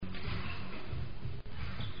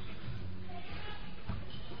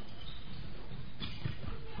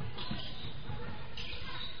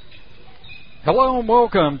Hello and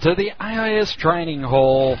welcome to the AIS Training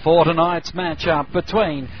Hall for tonight's matchup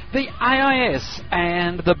between the AIS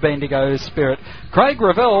and the Bendigo Spirit. Craig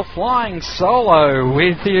Revell flying solo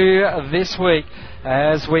with you this week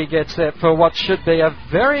as we get set for what should be a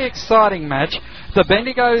very exciting match. The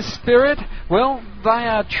Bendigo Spirit, well, they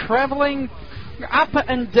are travelling up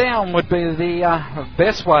and down would be the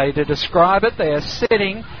best way to describe it. They are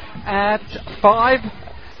sitting at 5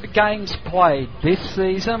 games played this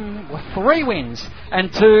season, 3 wins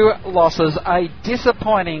and 2 losses. A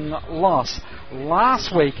disappointing loss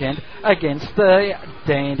last weekend against the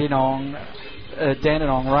Dandenong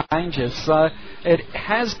Rangers. So it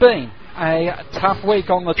has been a tough week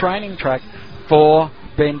on the training track for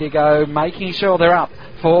Bendigo, making sure they're up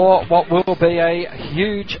for what will be a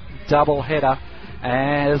huge double header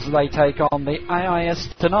as they take on the AIS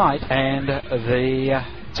tonight and the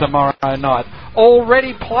tomorrow night.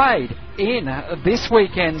 Already played in this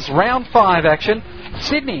weekend's round 5 action,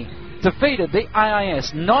 Sydney defeated the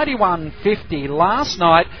AIS 91-50 last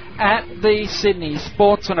night at the Sydney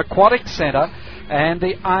Sports and Aquatic Centre, and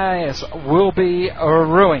the AIS will be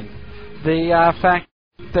ruining the fact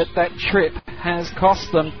that that trip has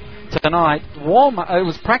cost them tonight. It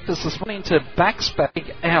was practice this morning to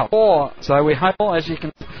backspag out. So we hope, as you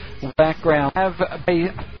can see background, have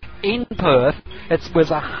a in Perth. It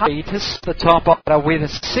was a hurry to the top order with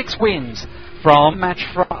 6 wins from match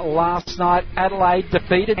last night. Adelaide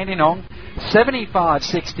defeated Dandenong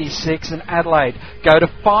 75-66, and Adelaide go to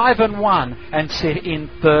 5-1 and sit in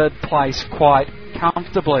 3rd place quite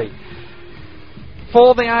comfortably.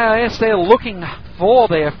 For the AIS, they're looking for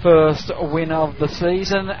their first win of the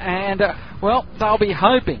season, and well, they'll be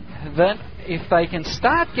hoping that if they can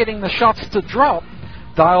start getting the shots to drop,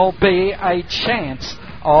 there'll be a chance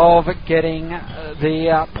of getting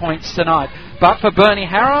the points tonight. But for Bernie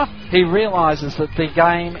Harrow, he realises that the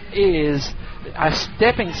game is a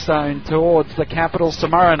stepping stone towards the Capitals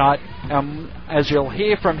tomorrow night. As you'll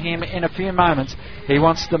hear from him in a few moments, he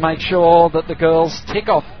wants to make sure that the girls tick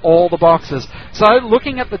off all the boxes. So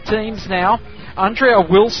looking at the teams now, Andrea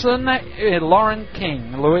Wilson, Lauren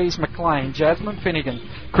King, Louise McLean, Jasmine Finnegan,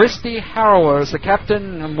 Christy Harrower as the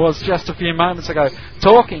captain was just a few moments ago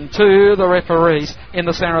talking to the referees in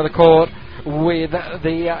the centre of the court with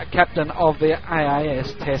the captain of the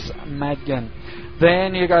AIS, Tess Madgen.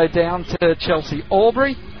 Then you go down to Chelsea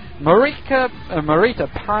Albury, Marita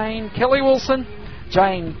Payne, Kelly Wilson,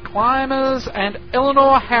 Jane Climbers and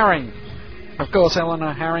Eleanor Herring. Of course,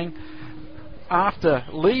 Eleanor Herring, after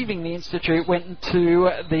leaving the Institute, went into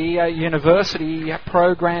the university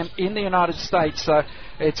program in the United States. So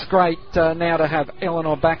it's great now to have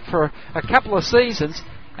Eleanor back for a couple of seasons,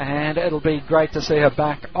 and it'll be great to see her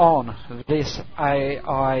back on this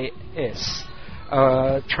AIS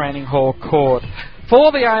training hall court.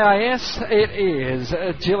 For the AIS, it is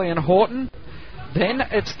Gillian Horton. Then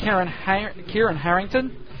it's Kieran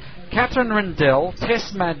Harrington, Catherine Rendell,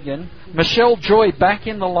 Tess Madgen, Michelle Joy back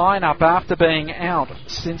in the lineup after being out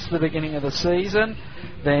since the beginning of the season.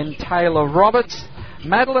 Then Taylor Roberts,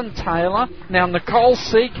 Madeline Taylor. Now Nicole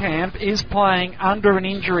Seecamp is playing under an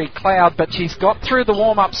injury cloud, but she's got through the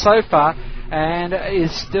warm-up so far and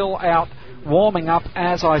is still out warming up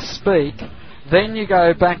as I speak. Then you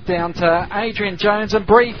go back down to Adrian Jones and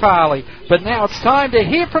Bree Farley. But now it's time to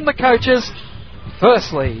hear from the coaches.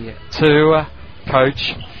 Firstly, to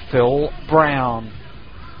Coach Phil Brown.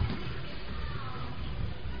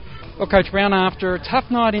 Well, Coach Brown, after a tough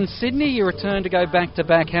night in Sydney, you return to go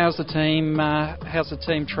back-to-back. How's the team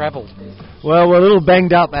travelled? Well, we're a little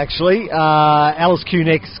banged up, actually. Alice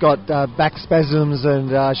Kuneck's got back spasms,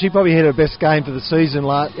 and she probably had her best game for the season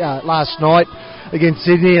last night against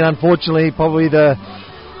Sydney, and unfortunately probably the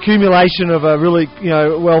accumulation of a really,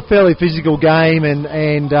 fairly physical game and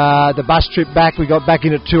the bus trip back. We got back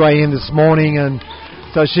in at 2 a.m. this morning, and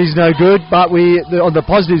so she's no good. But on the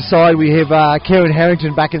positive side, we have Karen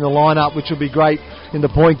Harrington back in the lineup, which will be great in the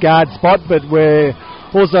point guard spot. But we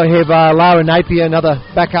also have Lara Napier, another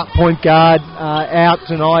backup point guard, out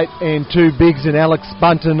tonight, and 2 bigs in Alex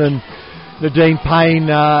Bunton and Nadine Payne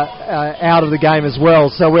out of the game as well.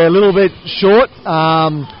 So we're a little bit short.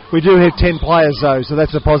 We do have 10 players though, so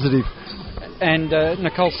that's a positive. And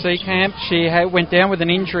Nicole Seecamp, she went down with an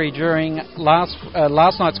injury during last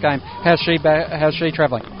night's game. How's she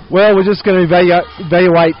travelling? Well, we're just going to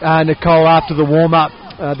evaluate Nicole after the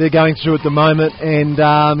warm-up. They're going through at the moment,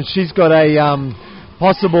 and she's got a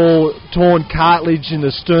possible torn cartilage in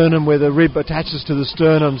the sternum where the rib attaches to the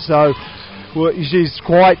sternum. So she's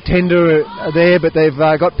quite tender there, but they've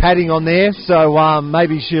got padding on there, so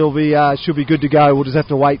maybe she'll be good to go. We'll just have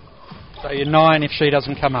to wait. So you're 9 if she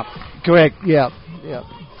doesn't come up. Correct. Yeah.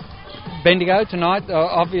 Bendigo tonight,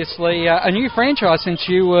 obviously a new franchise since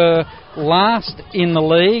you were last in the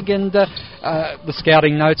league, and the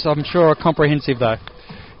scouting notes, I'm sure, are comprehensive though.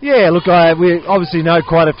 Yeah, look, we obviously know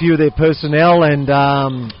quite a few of their personnel, and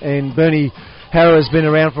Bernie Harrow has been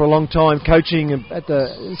around for a long time coaching at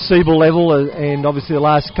the Seabull level, and obviously the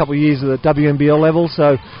last couple of years at the WNBL level.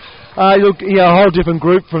 So, look, a whole different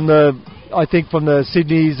group from the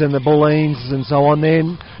Sydneys and the Bulleens and so on. They're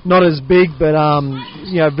not as big, but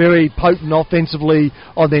very potent offensively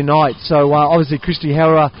on their night. So obviously Christy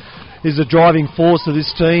Harrow is the driving force of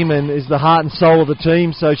this team and is the heart and soul of the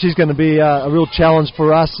team. So she's going to be a real challenge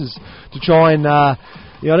for us, is to try and I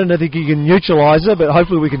don't think you can neutralise her, but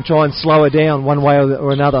hopefully we can try and slow her down one way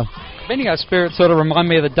or another. Bendigo Spirit sort of remind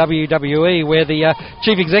me of the WWE, where the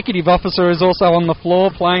Chief Executive Officer is also on the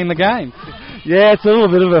floor playing the game. Yeah, it's a little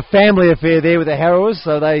bit of a family affair there with the Harrowers,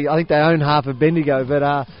 so I think they own half of Bendigo.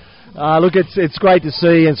 But look, it's great to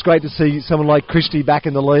see, and it's great to see someone like Christy back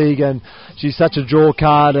in the league, and she's such a draw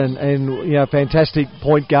card and fantastic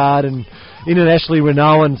point guard and internationally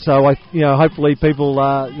renowned. So hopefully people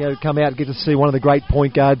come out and get to see one of the great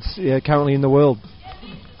point guards currently in the world.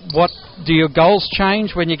 What do your goals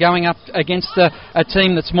change when you're going up against a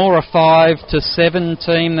team that's more a 5-7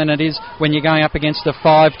 team than it is when you're going up against a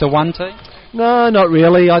 5-1 team? No, not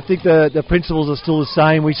really. I think the principles are still the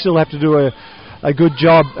same. We still have to do a good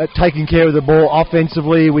job at taking care of the ball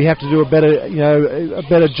offensively. We have to do a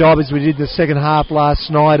better job, as we did the second half last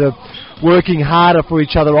night, of working harder for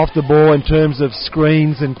each other off the ball in terms of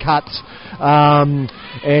screens and cuts. And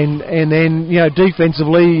then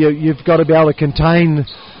defensively, you've got to be able to contain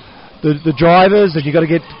the drivers, and you've got to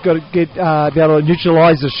be able to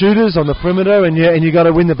neutralise the shooters on the perimeter, and you've got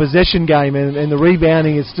to win the possession game, and the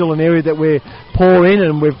rebounding is still an area that we're poor in,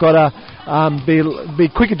 and we've got to be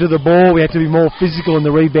quicker to the ball. We have to be more physical in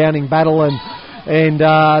the rebounding battle, and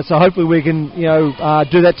so hopefully we can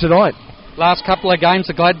do that tonight. Last couple of games,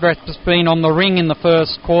 the Gladbach's been on the ring in the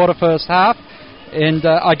first quarter, first half, and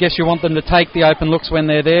I guess you want them to take the open looks when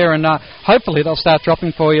they're there, and hopefully they'll start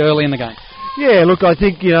dropping for you early in the game. Yeah, look, I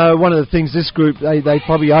think one of the things this group, they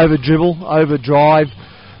probably overdrive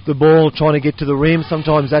the ball, trying to get to the rim.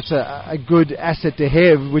 Sometimes that's a good asset to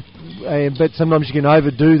have, but sometimes you can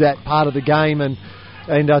overdo that part of the game, and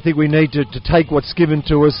I think we need to take what's given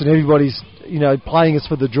to us, and everybody's playing us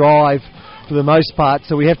for the drive for the most part.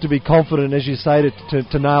 So we have to be confident, as you say,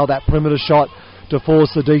 to nail that perimeter shot, to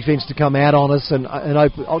force the defence to come out on us, and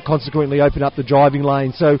consequently open up the driving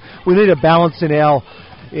lane. So we need a balance in our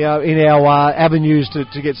avenues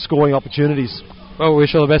to get scoring opportunities. Well, we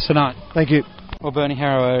wish you all the best tonight. Thank you. Well, Bernie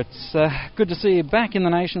Harrow, it's good to see you back in the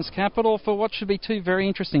nation's capital for what should be two very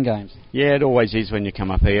interesting games. Yeah, it always is when you come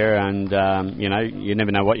up here, and you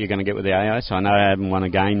never know what you're going to get with the AIS. I know I haven't won a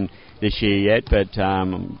game this year yet, but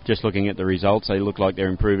just looking at the results, they look like they're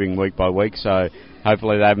improving week by week, so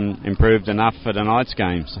hopefully they haven't improved enough for tonight's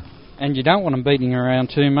games. And you don't want them beating around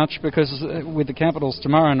too much, because with the Capitals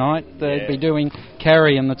tomorrow night, they'd be doing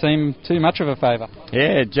Carey and the team too much of a favour.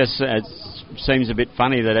 Yeah, it seems a bit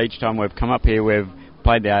funny that each time we've come up here, we've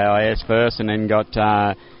played the AIS first and then got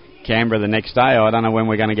Canberra the next day. I don't know when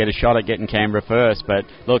we're going to get a shot at getting Canberra first, but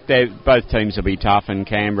look, both teams will be tough, and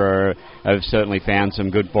Canberra have certainly found some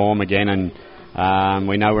good form again, and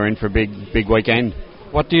we know we're in for a big weekend.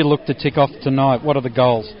 What do you look to tick off tonight? What are the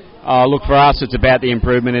goals? Look, for us, it's about the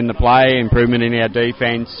improvement in the play, improvement in our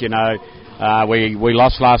defence. We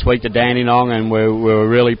lost last week to Dandenong, and we were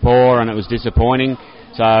really poor, and it was disappointing.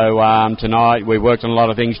 So tonight we worked on a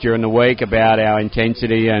lot of things during the week about our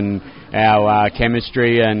intensity and our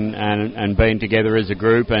chemistry and being together as a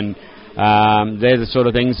group, and they're the sort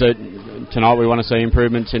of things that tonight we want to see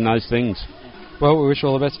improvements in those things. Well, we wish you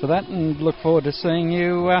all the best for that, and look forward to seeing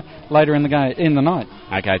you later in the night.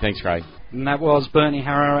 Okay, thanks, Craig. And that was Bernie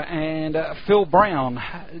Harrow and Phil Brown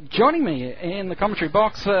joining me in the commentary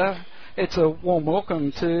box. It's a warm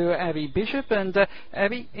welcome to Abby Bishop, and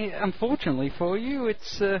Abby, unfortunately for you,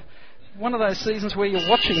 it's one of those seasons where you're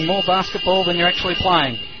watching more basketball than you're actually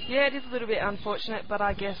playing. Yeah, it is a little bit unfortunate, but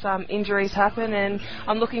I guess injuries happen, and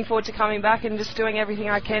I'm looking forward to coming back and just doing everything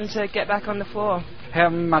I can to get back on the floor. How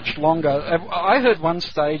much longer? I heard one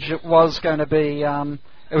stage it was going to be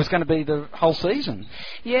the whole season.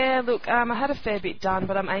 Yeah, look, I had a fair bit done,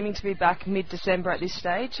 but I'm aiming to be back mid-December at this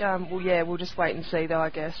stage. We'll just wait and see, though, I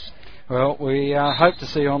guess. Well, we hope to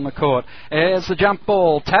see you on the court. As the jump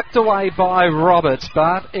ball tapped away by Roberts,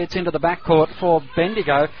 but it's into the backcourt for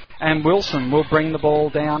Bendigo, and Wilson will bring the ball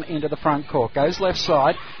down into the front court. Goes left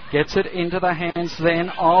side, Gets it into the hands then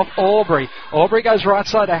of Aubrey. Aubrey goes right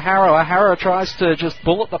side to Harrower. Harrower tries to just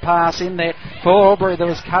bullet the pass in there for Aubrey that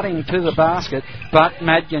was cutting to the basket, but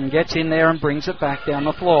Madigan gets in there and brings it back down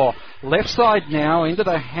the floor. Left side now into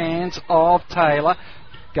the hands of Taylor.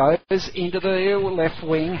 Goes into the left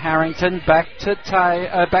wing. Harrington back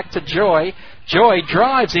to Joy. Joy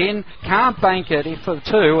drives in, can't bank it for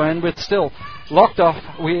two, and with still locked off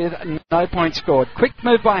with no point scored. Quick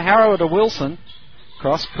move by Harrower to Wilson.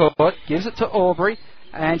 Cross court, gives it to Aubrey,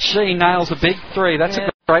 and she nails a big three. That's a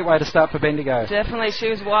great way to start for Bendigo. Definitely, she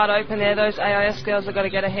was wide open there. Those AIS girls have got to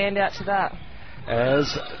get a hand out to that.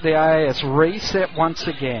 As the AIS reset once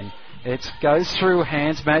again. It goes through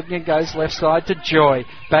hands. Madigan goes left side to Joy.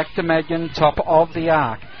 Back to Madigan, top of the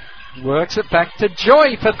arc. Works it back to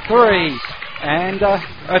Joy for three. And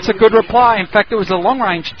it's a good reply. In fact, it was a long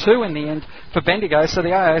range two in the end for Bendigo, so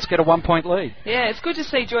the AIS get a 1 point lead. Yeah, it's good to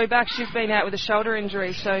see Joy back. She's been out with a shoulder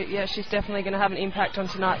injury, so yeah, she's definitely going to have an impact on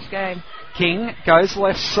tonight's game. King goes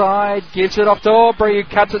left side, gives it off to Aubrey, who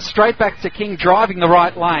cuts it straight back to King, driving the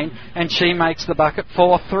right lane, and she makes the bucket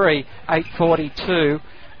 4-3, 8:42.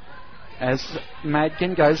 As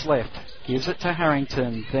Madigan goes left, gives it to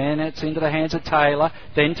Harrington, then it's into the hands of Taylor,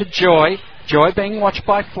 then to Joy. Joy being watched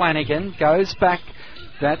by Flanagan, goes back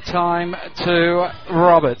that time to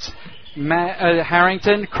Roberts.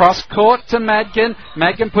 Harrington, cross court to Madigan.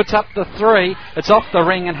 Madigan puts up the three. It's off the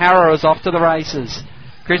ring and Harrower is off to the races.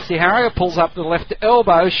 Christy Harrower pulls up the left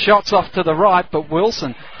elbow, shots off to the right, but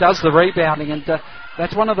Wilson does the rebounding, and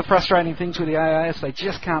that's one of the frustrating things with the AIS. They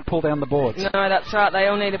just can't pull down the boards. No, that's right. They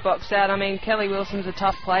all need to box out. I mean, Kelly Wilson's a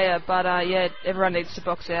tough player, but yeah, everyone needs to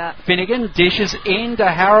box out. Finnegan dishes into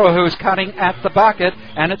Harrower, who is cutting at the bucket,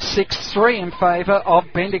 and it's 6-3 in favour of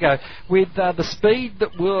Bendigo. With the speed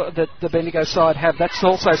that the Bendigo side have, that's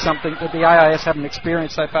also something that the AIS haven't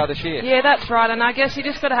experienced so far this year. Yeah, that's right, and I guess you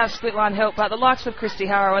just got to have split line help, but the likes of Christy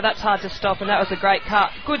Harrower, that's hard to stop, and that was a great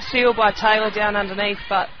cut. Good seal by Taylor down underneath,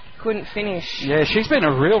 but couldn't finish. Yeah, she's been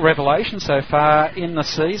a real revelation so far in the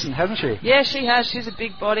season, hasn't she? Yeah, she has. She's a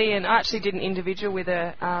big body, and I actually did an individual with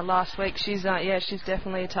her last week. She's she's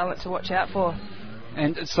definitely a talent to watch out for.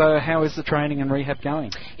 And so how is the training and rehab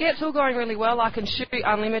going? Yeah, it's all going really well. I can shoot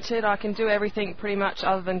unlimited. I can do everything pretty much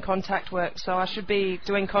other than contact work. So I should be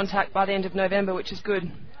doing contact by the end of November, which is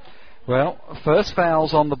good. Well, first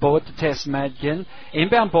foul's on the board to Tess Madigan.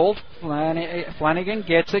 Inbound ball, Flanagan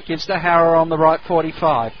gets it, gives to Harrower on the right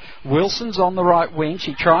 45. Wilson's on the right wing.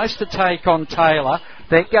 She tries to take on Taylor.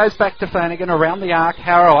 Then goes back to Flanagan around the arc.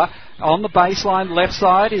 Harrower on the baseline, left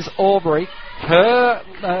side is Aubrey. Her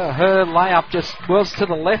layup just was to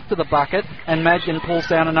the left of the bucket, and Madigan pulls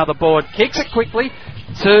down another board. Kicks it quickly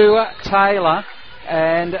to Taylor,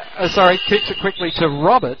 and kicks it quickly to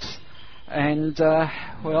Roberts. And,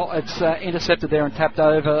 it's intercepted there and tapped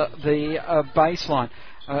over the baseline.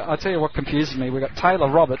 I'll tell you what confuses me. We've got Taylor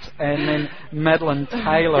Roberts and then Madeline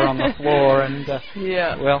Taylor on the floor. And,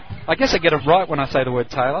 well, I guess I get it right when I say the word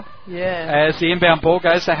Taylor. Yeah. As the inbound ball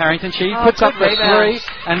goes to Harrington, she puts up the three.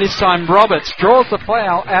 And this time Roberts draws the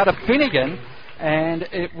foul out of Finnegan. And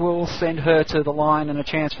it will send her to the line and a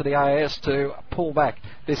chance for the AIS to pull back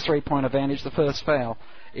this 3-point advantage. The first foul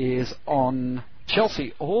is on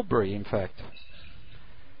Chelsea Aubrey, in fact.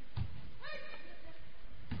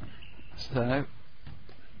 So,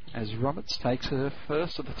 as Roberts takes her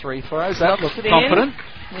first of the three throws, that looks confident.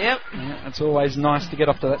 Yep. Yeah, it's always nice to get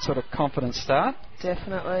off to that sort of confident start.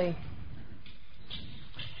 Definitely.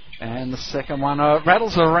 And the second one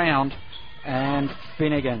rattles around, and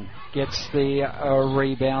Finnegan gets the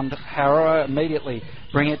rebound. Harrower immediately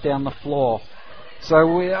bring it down the floor.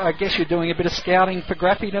 So I guess you're doing a bit of scouting for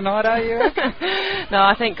Graffy tonight, are you? No,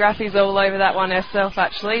 I think Graffy's all over that one herself,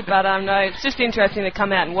 actually. But no, it's just interesting to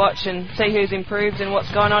come out and watch and see who's improved and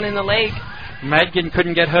what's going on in the league. Madigan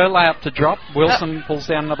couldn't get her layup to drop. Wilson pulls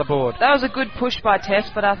down another board. That was a good push by Tess,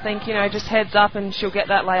 but I think, just heads up and she'll get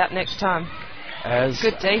that layup next time.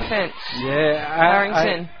 Good defence. Yeah.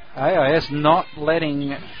 Harrington. AIS not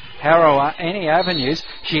letting Harrower any avenues.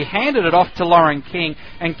 She handed it off to Lauren King,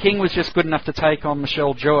 and King was just good enough to take on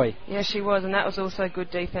Michelle Joy. Yeah, she was, and that was also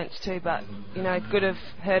good defence too, but, good of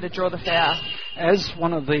her to draw the foul. As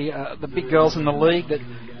one of the big girls in the league, that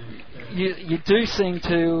you do seem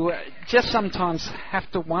to just sometimes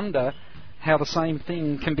have to wonder how the same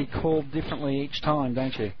thing can be called differently each time,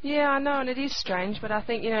 don't you? Yeah, I know, and it is strange, but I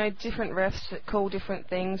think, different refs call different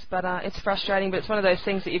things, but it's frustrating, but it's one of those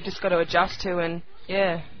things that you've just got to adjust to, and,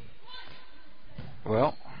 yeah.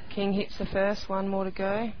 Well, King hits the first, one more to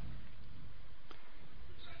go.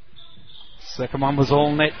 Second one was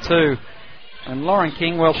all net too. And Lauren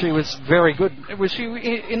King, well, she was very good. Was she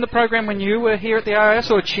in the program when you were here at the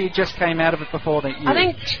AIS, or she just came out of it before that year? I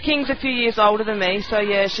think King's a few years older than me, so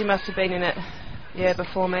yeah, she must have been in it,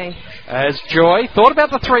 before me. As Joy thought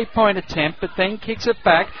about the three-point attempt, but then kicks it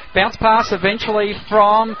back. Bounce pass eventually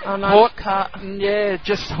from Horton. Yeah,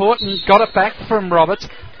 just Horton got it back from Roberts,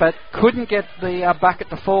 but couldn't get the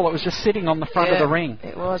bucket to fall. It was just sitting on the front of the ring.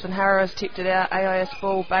 It was, and Harrow's tipped it out. AIS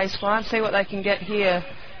ball baseline. See what they can get here.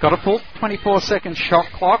 Got a full 24-second shot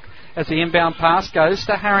clock as the inbound pass goes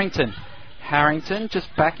to Harrington. Harrington just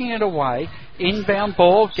backing it away. Inbound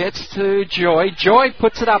ball gets to Joy. Joy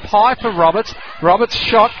puts it up high for Roberts. Roberts'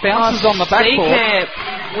 shot bounces on the backboard.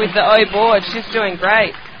 Seacamp with the O board. She's doing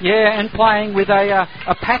great. Yeah, and playing with a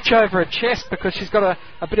patch over her chest because she's got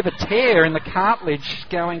a bit of a tear in the cartilage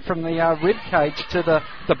going from the rib cage to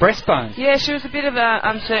the breastbone. Yeah, she was a bit of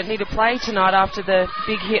uncertainty to play tonight after the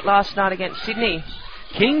big hit last night against Sydney.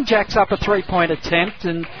 King jacks up a three-point attempt,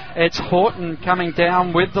 and it's Horton coming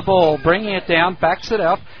down with the ball, bringing it down, backs it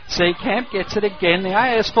up. Seacamp gets it again. The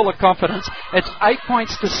AIS full of confidence. It's 8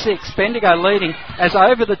 points to 6. Bendigo leading as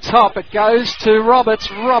over the top it goes to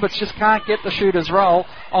Roberts. Roberts just can't get the shooter's roll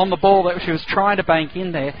on the ball that she was trying to bank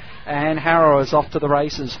in there, and Harrow is off to the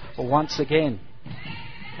races once again.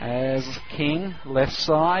 As King, left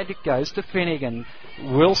side, goes to Finnegan.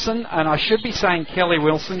 Wilson, and I should be saying Kelly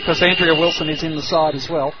Wilson because Andrea Wilson is in the side as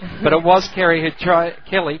well, but it was Kelly who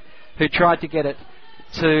tried to get it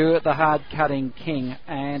to the hard-cutting King,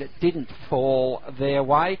 and it didn't fall their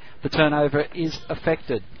way. The turnover is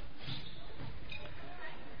affected.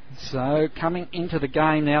 So coming into the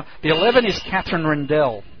game now, the 11 is Catherine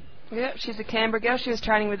Rendell. Yep, she's a Canberra girl. She was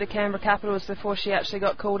training with the Canberra Capitals before she actually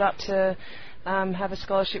got called up to have a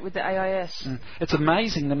scholarship with the AIS. It's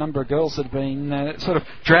amazing the number of girls that have been sort of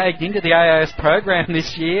dragged into the AIS program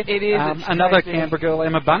this year. It is. Another crazy. Canberra girl,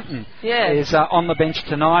 Emma Bunton, yeah, is on the bench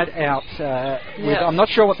tonight out with, I'm not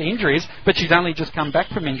sure what the injury is, but she's only just come back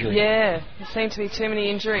from injury. Yeah, there seem to be too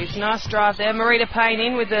many injuries. Nice drive there. Marita Payne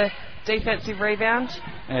in with the defensive rebound.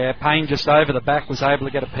 Payne just over the back was able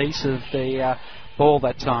to get a piece of the ball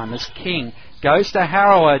that time as King goes to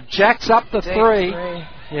Harrower, jacks up the three.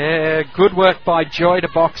 Yeah, good work by Joy to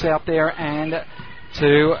box out there and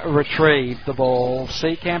to retrieve the ball.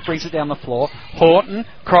 Seacamp brings it down the floor. Horton,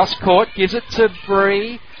 cross court, gives it to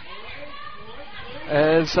Bree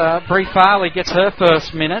as Bree Farley gets her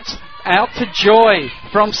first minutes. Out to Joy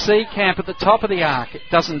from Seacamp at the top of the arc. It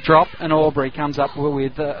doesn't drop, and Aubrey comes up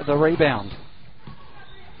with the rebound.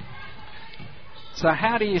 So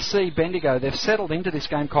how do you see Bendigo? They've settled into this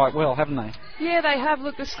game quite well, haven't they? Yeah, they have.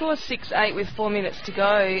 Look, the score's 6-8 with 4 minutes to go.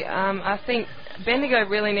 I think Bendigo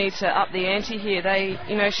really need to up the ante here. They,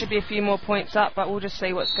 should be a few more points up, but we'll just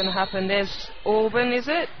see what's going to happen. There's Auburn, is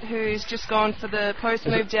it, who's just gone for the post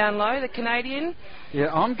move down low, the Canadian.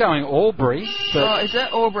 Yeah, I'm going Albury. Oh, is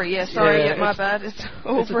it? Aubrey, yeah, sorry, yeah, my bad. It's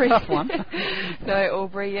Aubrey. It's a tough one. No,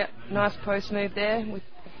 Aubrey, yeah. Nice post move there with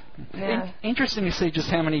interesting to see just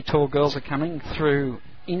how many tall girls are coming through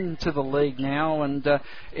into the league now, and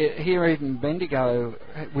here even Bendigo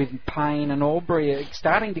with Payne and Aubrey are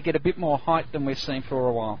starting to get a bit more height than we've seen for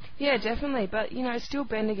a while. Yeah, definitely, but still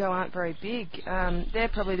Bendigo aren't very big. They're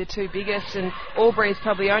probably the two biggest, and Aubrey is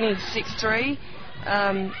probably only 6'3".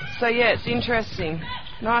 So yeah, it's interesting.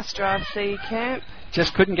 Nice drive, Seacamp.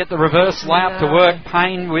 Just couldn't get the reverse layup to work.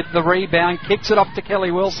 Payne with the rebound, kicks it off to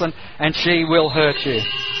Kelly Wilson, and she will hurt you.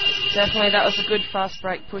 Definitely, that was a good fast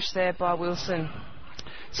break push there by Wilson.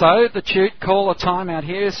 So the Tute call a timeout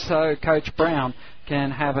here so Coach Brown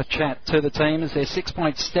can have a chat to the team as they're 6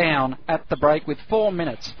 points down at the break with 4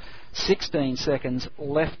 minutes, 16 seconds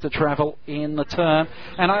left to travel in the term.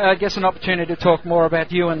 And I guess an opportunity to talk more about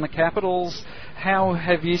you and the Capitals. How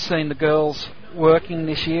have you seen the girls working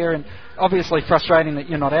this year? And obviously frustrating that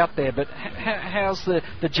you're not out there, but how's the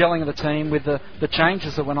gelling of the team with the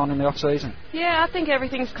changes that went on in the off-season? Yeah, I think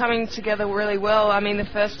everything's coming together really well. I mean, the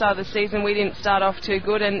first start of the season we didn't start off too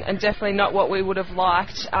good and definitely not what we would have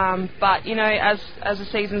liked. But, as the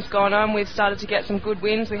season's gone on, we've started to get some good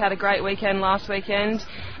wins. We had a great weekend last weekend,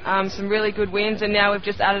 some really good wins, and now we've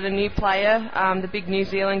just added a new player, the big New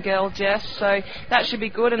Zealand girl, Jess. So that should be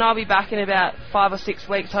good, and I'll be back in about 5 or 6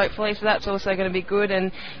 weeks, hopefully, so that's also going to be good.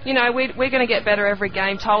 And, we're going to get better every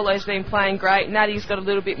game. Tolo's been playing great. Natty's got a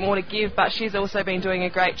little bit more to give, but she's also been doing a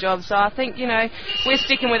great job. So I think, we're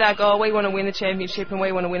sticking with our goal. We want to win the championship and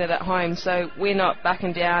we want to win it at home. So we're not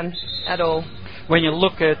backing down at all. When you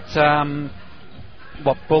look at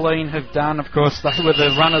what Bulleen have done, of course, they were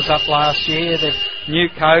the runners-up last year. They've new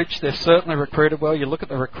coach. They've certainly recruited well. You look at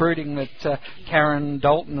the recruiting that Karen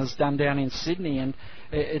Dalton has done down in Sydney, and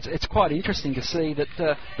it's quite interesting to see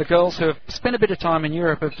that the girls who have spent a bit of time in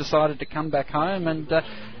Europe have decided to come back home, and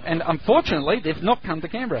unfortunately they've not come to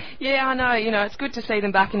Canberra. Yeah, I know. You know, it's good to see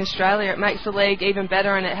them back in Australia. It makes the league even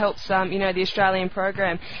better, and it helps the Australian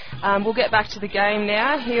program. We'll get back to the game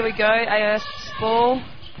now. Here we go. AIS ball.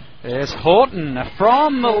 There's Horton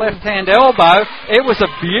from the left-hand elbow. It was a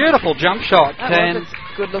beautiful jump shot. That was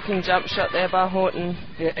a good-looking jump shot there by Horton.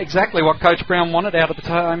 Yeah, exactly what Coach Brown wanted out of the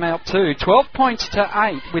timeout too. 12 points to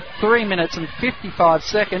 8 with 3 minutes and 55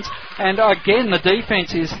 seconds. And again, the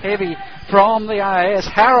defence is heavy from the AIS.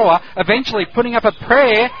 Harrower eventually putting up a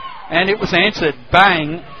prayer, and it was answered.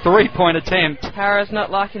 Bang, 3-point attempt. Harrower's not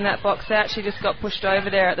liking that box out. She just got pushed over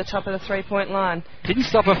there at the top of the 3-point line. Didn't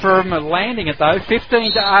stop her from landing it though.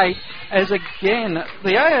 15 to 8. As again,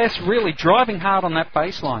 the AIS really driving hard on that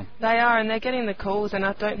baseline. They are, and they're getting the calls, and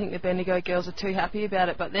I don't think the Bendigo girls are too happy about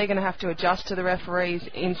it, but they're going to have to adjust to the referees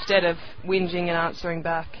instead of whinging and answering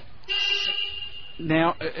back.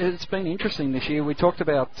 Now, it's been interesting this year. We talked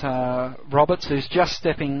about Roberts, who's just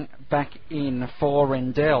stepping back in for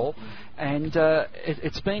Rendell, and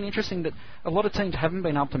it's been interesting that a lot of teams haven't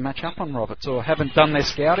been able to match up on Roberts, or haven't done their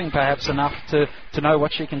scouting perhaps enough to know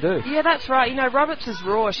what she can do. Yeah, that's right. You know, Roberts is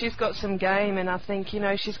raw. She's got some game, and I think, you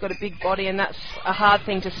know, she's got a big body, and that's a hard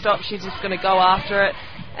thing to stop. She's just going to go after it,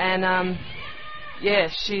 and,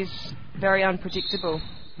 she's very unpredictable.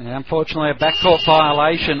 And unfortunately, a backcourt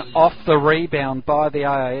violation off the rebound by the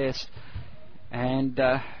AIS. And,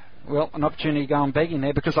 an opportunity to go and begging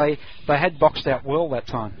there, because they had boxed out well that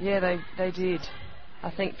time. Yeah, they did. I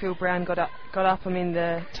think Phil Brown got up in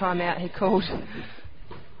the timeout he called.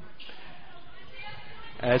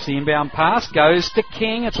 As the inbound pass goes to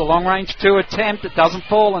King, it's a long-range 2 attempt. It doesn't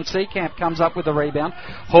fall, and Seacamp comes up with the rebound.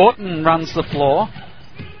 Horton runs the floor.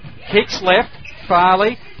 Kicks left.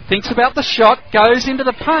 Farley thinks about the shot, goes into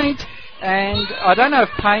the paint, and I don't know if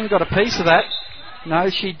Payne got a piece of that. No,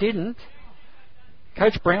 she didn't.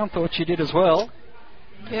 Coach Brown thought she did as well.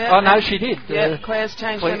 Yeah. Oh, no, she did. Yeah, Claire's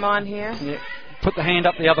changed her mind here. Yeah, put the hand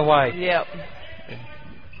up the other way. Yep.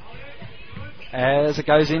 As it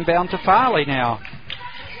goes inbound to Farley now.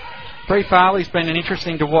 Bree Farley's been an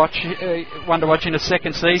interesting to watch, one to watch in the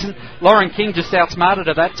second season. Lauren King just outsmarted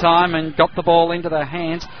at that time and got the ball into the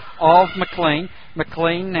hands of McLean.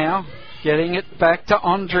 McLean now getting it back to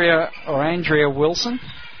Andrea Wilson.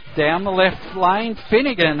 Down the left lane,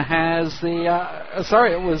 Finnegan has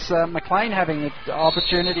McLean having the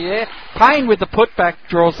opportunity there. Payne with the putback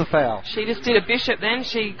draws the foul. She just did a Bishop then.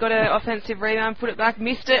 She got an offensive rebound, put it back,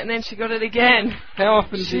 missed it, and then she got it again. How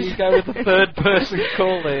often do you go with the third person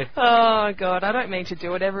call there? Oh, God, I don't mean to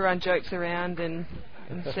do it. Everyone jokes around and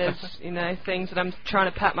says, things that I'm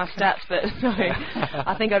trying to pat my stats, but no,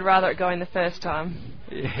 I think I'd rather it go in the first time.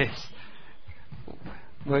 Yes.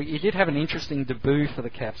 Well, you did have an interesting debut for the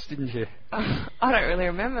Caps, didn't you? I don't really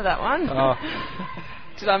remember that one. Oh.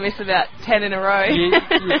 Did I miss about 10 in a row? You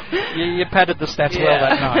padded the stats well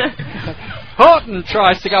that night. Horton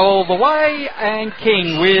tries to go all the way, and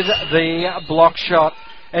King with the block shot.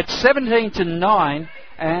 It's 17 to 9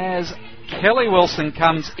 as Kelly Wilson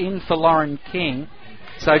comes in for Lauren King.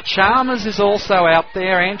 So Chalmers is also out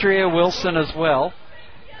there, Andrea Wilson as well,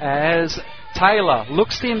 as Taylor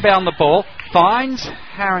looks to inbound the ball, finds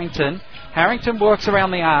Harrington. Harrington works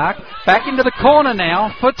around the arc, back into the corner now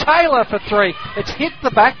for Taylor for 3. It's hit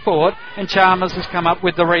the backboard, and Chalmers has come up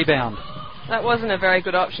with the rebound. That wasn't a very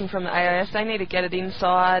good option from the AIS. They need to get it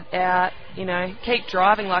inside, out, keep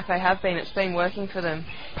driving like they have been. It's been working for them.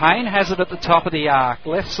 Payne has it at the top of the arc,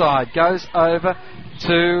 left side, goes over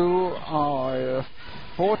to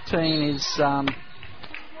 14 is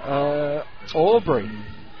Aubrey.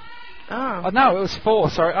 Oh. No, it was 4.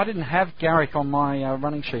 Sorry, I didn't have Garrick on my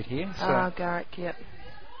running sheet here. So. Garrick, yep.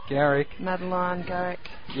 Garrick. Madeline Garrick.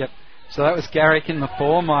 Yep. So that was Garrick in the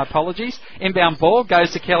 4, my apologies. Inbound ball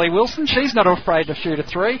goes to Kelly Wilson. She's not afraid to shoot a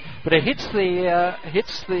 3, but it hits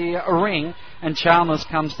the ring, and Chalmers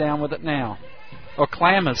comes down with it now. Or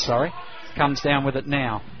Clammers, comes down with it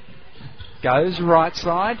now. Goes right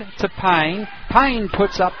side to Payne. Payne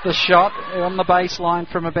puts up the shot on the baseline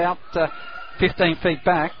from about 15 feet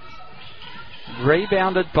back.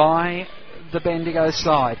 Rebounded by the Bendigo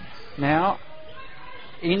side. Now,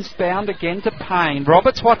 inbound again to Payne.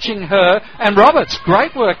 Roberts watching her, and Roberts,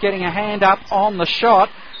 great work getting a hand up on the shot.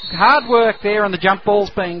 Hard work there, and the jump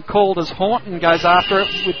ball's being called as Horton goes after it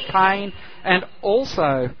with Payne, and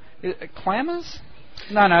also, Clammers?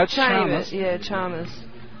 No, it's Chalmers. Yeah, Chalmers.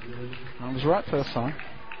 I was right first time.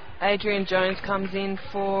 Adrian Jones comes in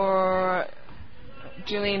for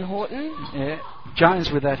Gillian Horton. Yeah,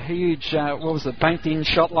 Jones with that huge, banked-in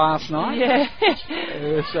shot last night. Yeah.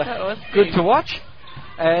 It was good to watch.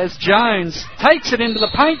 as Jones takes it into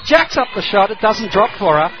the paint, jacks up the shot. It doesn't drop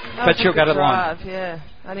for her, but she'll go to the line. Yeah,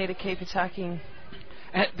 I need to keep attacking.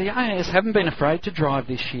 The AIS haven't been afraid to drive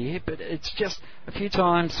this year, but it's just a few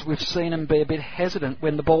times we've seen them be a bit hesitant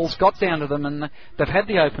when the ball's got down to them and they've had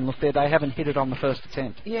the open look there. They haven't hit it on the first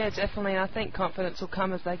attempt. Yeah, definitely. I think confidence will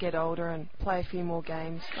come as they get older and play a few more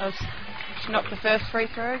games. She knocked the first free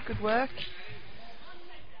throw. Good work.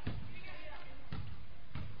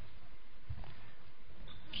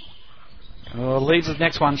 Leaves the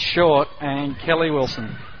next one short, and Kelly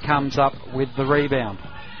Wilson comes up with the rebound.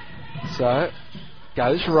 So,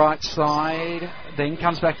 goes right side, then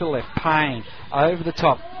comes back to the left. Payne, over the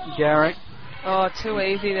top. Garrick. Oh, too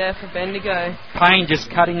easy there for Bendigo. Payne just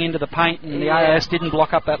cutting into the paint, and the AIS didn't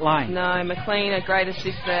block up that lane. No, McLean, a great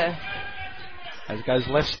assist there. As it goes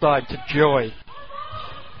left side to Joy.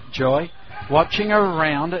 Joy, watching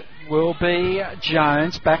around, it will be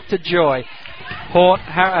Jones, back to Joy.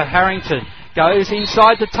 Harrington goes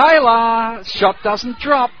inside to Taylor. Shot doesn't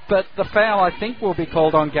drop, but the foul, I think, will be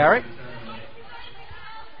called on Garrick.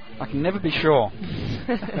 I can never be sure.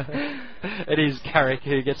 It is Garrick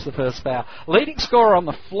who gets the first foul. Leading scorer on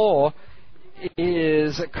the floor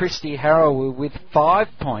is Christy Harrow with 5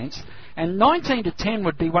 points, and 19-10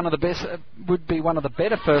 would be one of the best. Would be one of the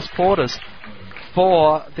better first quarters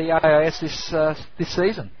for the AIS this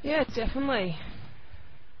season. Yeah, definitely.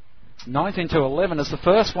 19-11 as the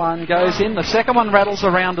first one goes in. The second one rattles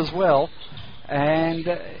around as well, and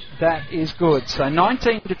that is good. So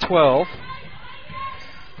 19-12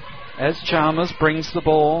 as Chalmers brings the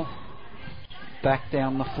ball back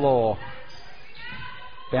down the floor.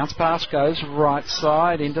 Bounce pass goes right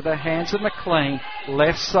side into the hands of McLean.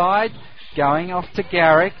 Left side going off to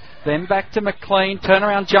Garrick. Then back to McLean.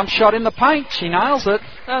 Turnaround jump shot in the paint. She nails it.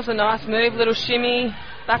 That was a nice move. Little shimmy.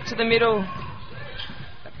 Back to the middle.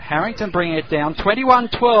 Harrington bringing it down.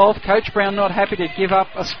 21-12. Coach Brown not happy to give up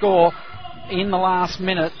a score in the last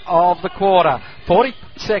minute of the quarter. 40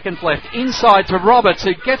 seconds left. Inside to Roberts,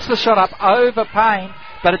 who gets the shot up over Payne,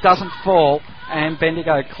 but it doesn't fall. And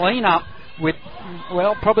Bendigo clean up with,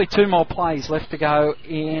 well, probably 2 more plays left to go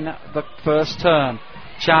in the first term.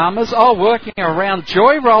 Chalmers, working around.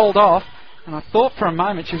 Joy rolled off, and I thought for a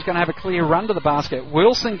moment she was going to have a clear run to the basket.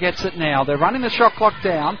 Wilson gets it now. They're running the shot clock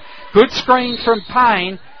down. Good screen from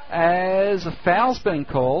Payne as a foul's been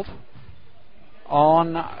called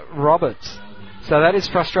on Roberts. So that is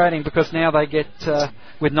frustrating because now they get,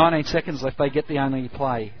 with 19 seconds left, they get the only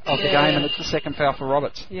play of the game, and it's the second foul for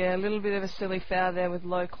Roberts. Yeah, a little bit of a silly foul there with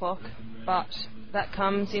low clock, but that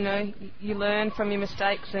comes, you learn from your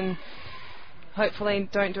mistakes and hopefully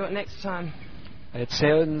don't do it next time. It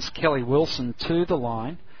sends Kelly Wilson to the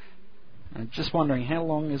line. I'm just wondering, how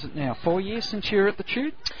long is it now? 4 years since you were at the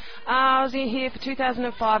Tute? I was in here for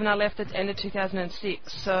 2005 and I left at the end of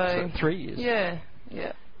 2006. So 3 years.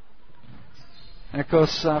 Yeah. And of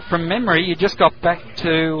course, from memory, you just got back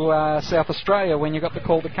to South Australia when you got the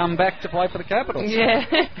call to come back to play for the Capitals. Yeah.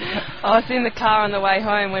 I was in the car on the way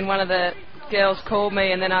home when one of the girls called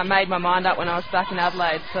me, and then I made my mind up when I was back in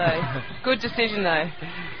Adelaide. So good decision though.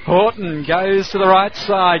 Horton goes to the right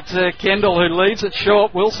side to Kendall, who leaves it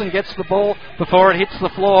short. Wilson gets the ball before it hits the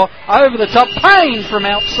floor. Over the top, Payne from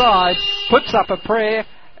outside puts up a prayer,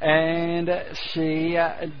 and she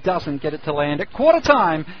doesn't get it to land. At quarter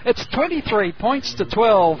time, it's 23 points to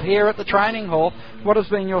 12 here at the training hall. What has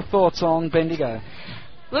been your thoughts on Bendigo?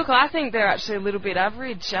 Look, I think they're actually a little bit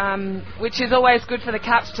average, which is always good for the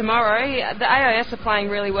Caps tomorrow. The AIS are playing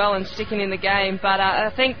really well and sticking in the game, but I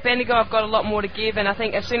think Bendigo have got a lot more to give, and I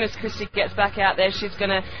think as soon as Christy gets back out there, she's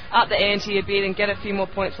going to up the ante a bit and get a few more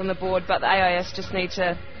points on the board, but the AIS just need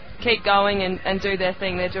to keep going and do their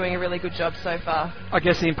thing. They're doing a really good job so far. I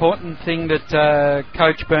guess the important thing that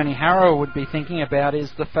Coach Bernie Harrow would be thinking about is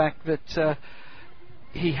the fact that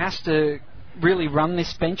he has to really run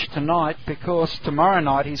this bench tonight, because tomorrow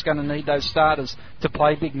night he's going to need those starters to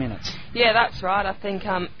play big minutes. Yeah, that's right. I think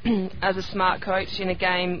as a smart coach in a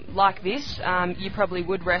game like this, you probably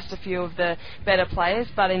would rest a few of the better players,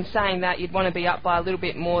 but in saying that, you'd want to be up by a little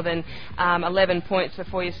bit more than 11 points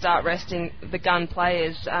before you start resting the gun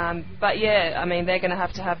players. But yeah, I mean, they're going to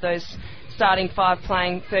have those starting 5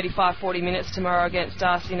 playing 35-40 minutes tomorrow against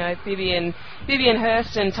us. Vivian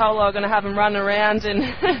Hurst and Tola are going to have them run around and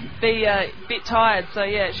be a bit tired, so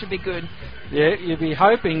yeah, it should be good. Yeah, you'd be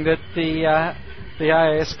hoping that the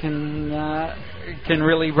AIS can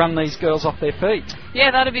really run these girls off their feet. Yeah,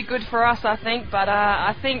 that'd be good for us, I think, but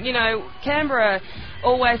I think, Canberra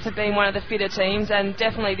always have been one of the fitter teams, and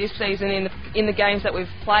definitely this season in the games that we've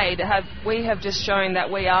played, we have just shown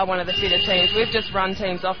that we are one of the fitter teams. We've just run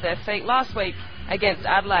teams off their feet. Last week, against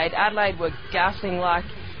Adelaide. Adelaide were gassing like,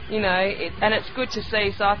 and it's good to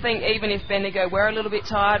see. So I think even if Bendigo were a little bit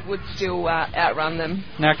tired, would still outrun them.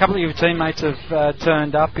 Now, a couple of your teammates have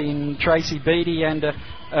turned up in Tracy Beattie and,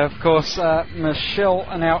 of course, Michelle.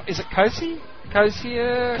 Now, is it Cozier?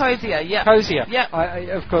 Yeah. Cozier. Yep.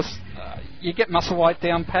 Of course, you get Musselwhite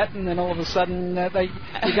down pat, and then all of a sudden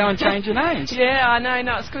you go and change your names. Yeah, I know.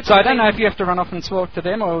 No, it's good. So I don't know if you have to run off and talk to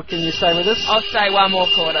them, or can you stay with us? I'll stay one more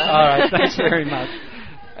quarter. All right, thanks very much.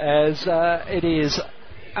 As it is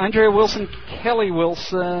Andrea Wilson, Kelly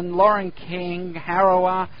Wilson, Lauren King,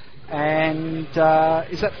 Harrower, and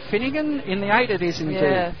is that Finnegan? In the 8 it is indeed.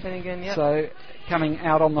 Yeah, Finnegan, yep. So coming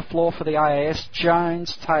out on the floor for the AIS,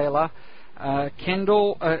 Jones, Taylor,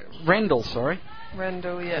 Rendell,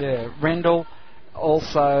 Rendell, yeah. Yeah, Rendell.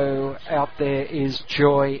 Also out there is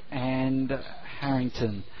Joy and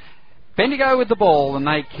Harrington. Bendigo with the ball, and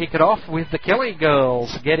they kick it off with the Kelly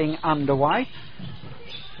girls getting underway.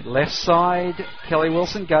 Left side, Kelly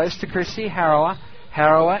Wilson goes to Christy Harrower.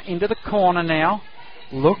 Harrower into the corner now.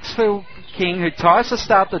 Looks for King, who tries to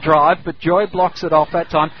start the drive, but Joy blocks it off that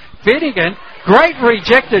time. Finnegan, great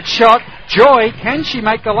rejected shot. Joy, can she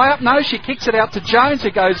make the layup? No, she kicks it out to Jones,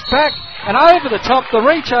 who goes back and over the top. The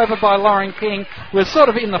reach over by Lauren King was sort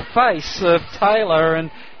of in the face of Taylor,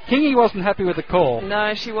 and Kingy wasn't happy with the call.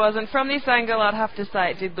 No, she wasn't. From this angle, I'd have to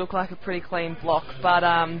say it did look like a pretty clean block, but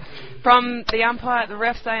from the umpire at the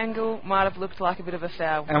ref's angle, might have looked like a bit of a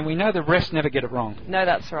foul. And we know the refs never get it wrong. No,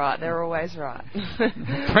 that's right. They're always right.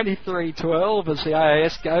 23-12 as the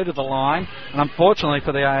AIS go to the line, and unfortunately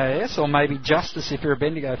for the AIS, or maybe Justice if you're a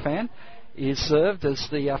Bendigo fan, is served as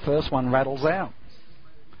the first one rattles out.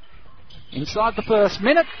 Inside the first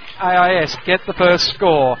minute, AIS get the first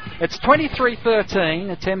score. It's 23-13,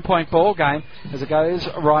 a 10-point ball game as it goes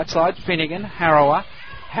right side. Finnegan, Harrower.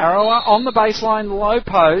 Harrower on the baseline, low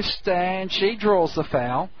post, and she draws the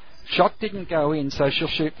foul. Shot didn't go in, so she'll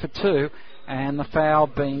shoot for 2, and the foul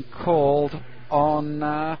being called on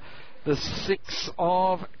the 6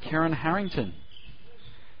 of Kieran Harrington.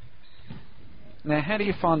 Now, how do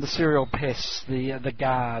you find the serial pests, the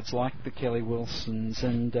guards like the Kelly Wilsons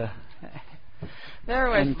and... They're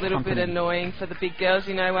always a little bit annoying for the big girls.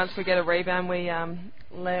 Once we get a rebound, we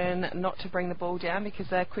learn not to bring the ball down because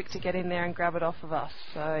they're quick to get in there and grab it off of us.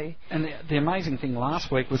 So. And the amazing thing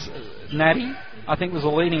last week was Natty, I think, was a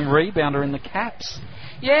leading rebounder in the Caps.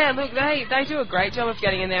 Yeah, look, they do a great job of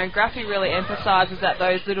getting in there, and Graffy really emphasises that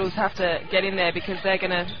those littles have to get in there because they're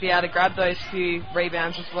going to be able to grab those few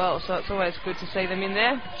rebounds as well. So it's always good to see them in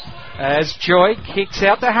there. As Joy kicks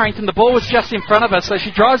out to Harrington, the ball was just in front of her, so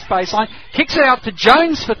she drives baseline, kicks it out to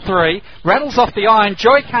Jones for 3, rattles off the iron.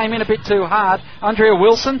 Joy came in a bit too hard. Andrea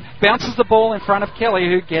Wilson bounces the ball in front of Kelly,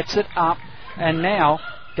 who gets it up, and now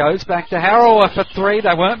goes back to Harrower for 3.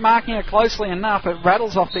 They weren't marking it closely enough. It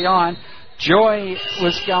rattles off the iron. Joy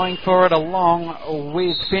was going for it along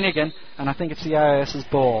with Finnegan, and I think it's the AIS's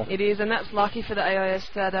ball. It is, and that's lucky for the AIS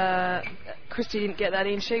that Christy didn't get that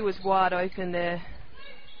in. She was wide open there.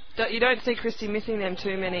 You don't see Christy missing them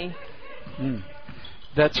too many.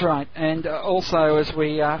 That's right, and also as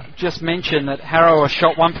we just mentioned that Harrower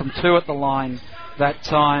shot 1 from 2 at the line that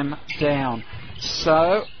time down.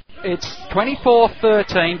 So it's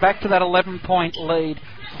 24-13, back to that 11-point lead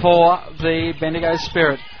for the Bendigo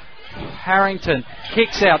Spirit. Harrington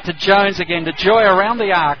kicks out to Jones again, to Joy around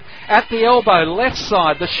the arc, at the elbow, left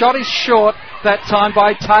side. The shot is short that time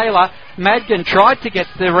by Taylor. Madgen tried to get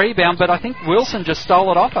the rebound, but I think Wilson just stole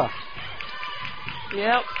it off her.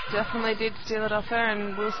 Yep, definitely did steal it off her,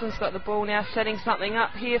 and Wilson's got the ball now, setting something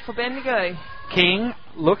up here for Bendigo. King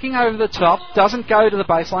looking over the top, doesn't go to the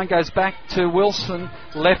baseline, goes back to Wilson,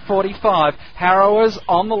 left 45. Harrower's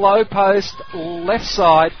on the low post, left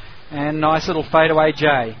side, and nice little fadeaway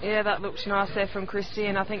J. Yeah, that looks nice there from Christy,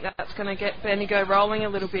 and I think that's going to get Bendigo rolling a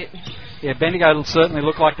little bit. Yeah, Bendigo will certainly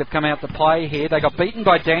look like they've come out to play here. They got beaten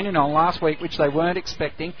by Dandenong last week, which they weren't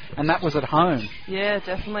expecting, and that was at home. Yeah,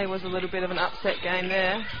 definitely was a little bit of an upset game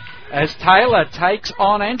there. As Taylor takes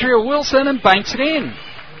on Andrea Wilson and banks it in.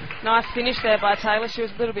 Nice finish there by Taylor. She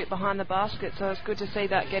was a little bit behind the basket, so it's good to see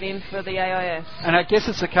that get in for the AIS. And I guess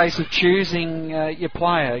it's a case of choosing your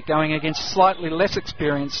player, going against slightly less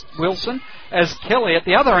experienced Wilson, as Kelly at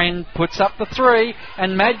the other end puts up the 3,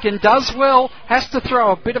 and Madgen does well, has to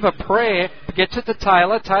throw a bit of a prayer, gets it to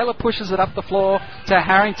Taylor. Taylor pushes it up the floor to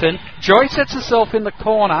Harrington. Joy sets herself in the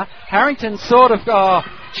corner. Harrington sort of...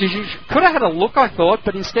 She could have had a look, I thought,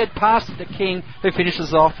 but instead passed it to King, who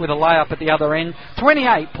finishes off with a layup at the other end.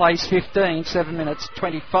 28 plays 15, 7 minutes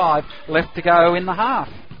 25 left to go in the half.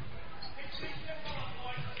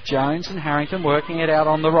 Jones and Harrington working it out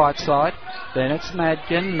on the right side. Then it's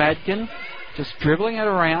Madgen. Madgen Just dribbling it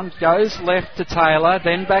around, goes left to Taylor,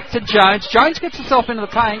 then back to Jones. Jones gets herself into the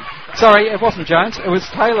paint. Sorry, it wasn't Jones, it was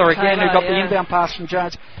Taylor again who got the inbound pass from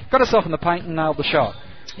Jones. Got herself in the paint and nailed the shot.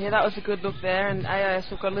 Yeah, that was a good look there, and AIS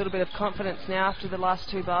have got a little bit of confidence now after the last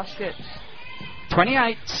 2 baskets.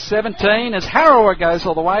 28-17 as Harrower goes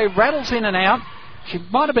all the way, rattles in and out. She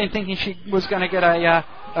might have been thinking she was going to get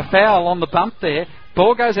a foul on the bump there.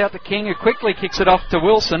 Ball goes out to King, who quickly kicks it off to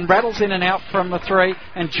Wilson, rattles in and out from the 3,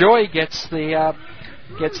 and Joy gets the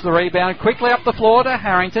rebound. Quickly up the floor to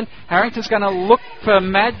Harrington. Harrington's going to look for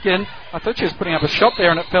Madgen. I thought she was putting up a shot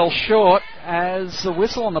there and it fell short as the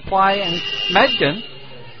whistle on the play, and Madgen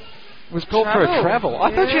was called for a travel.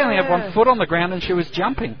 I thought she only had 1 foot on the ground and she was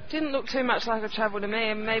jumping. Didn't look too much like a travel to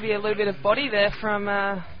me, and maybe a little bit of body there from,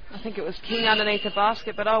 I think it was King underneath the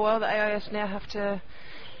basket, but oh well, the AIS now have to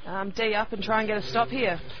D up and try and get a stop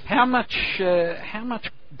here. How much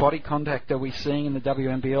body contact are we seeing in the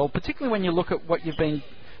WNBL, particularly when you look at what you've been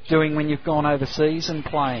doing when you've gone overseas and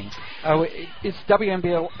playing? Is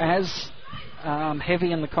WNBL as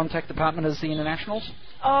heavy in the contact department as the internationals?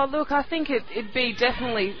 Oh, look, I think it'd be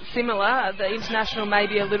definitely similar. The international may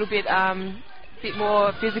be a little bit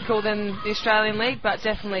more physical than the Australian League, but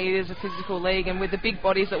definitely it is a physical league, and with the big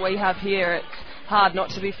bodies that we have here, it's hard not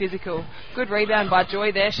to be physical. Good rebound by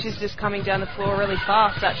Joy there. She's just coming down the floor really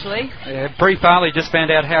fast, actually. Yeah, Bree Farley just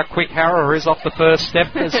found out how quick Harrower is off the first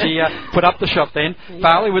step as she put up the shot then. Yeah.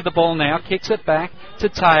 Farley with the ball now, kicks it back to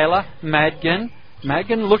Taylor. Madgen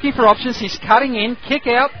looking for options. He's cutting in. Kick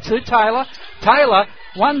out to Taylor. Taylor,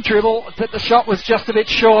 one dribble, that the shot was just a bit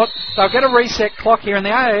short. They'll get a reset clock here, and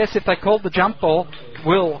the AIS, if they called the jump ball,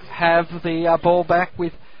 will have the ball back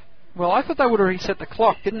with... Well, I thought they would have reset the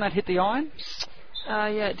clock. Didn't that hit the iron?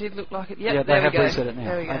 Yeah, it did look like it. Yep, yeah, they have reset it now.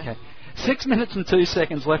 There we go. Okay. 6 minutes and 2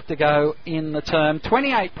 seconds left to go in the term.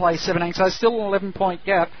 28 plays 17, so still an 11-point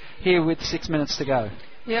gap here with 6 minutes to go.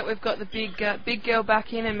 Yeah, we've got the big girl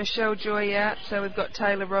back in and Michelle Joy out, so we've got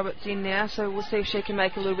Taylor Roberts in now, so we'll see if she can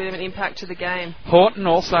make a little bit of an impact to the game. Horton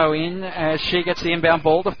also in as she gets the inbound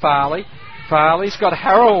ball to Farley. Farley's got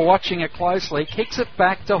Harrow watching it closely, kicks it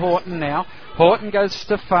back to Horton now. Horton goes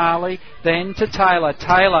to Farley, then to Taylor.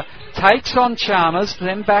 Taylor takes on Chalmers,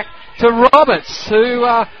 then back to Roberts, who,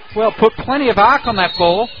 put plenty of arc on that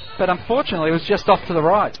ball, but unfortunately it was just off to the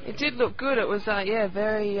right. It did look good. It was,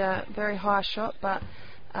 very high shot, but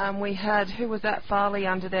we had, who was that, Farley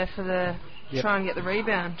under there for the try and get the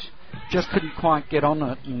rebound. Just couldn't quite get on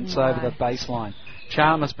it, and it's over the baseline.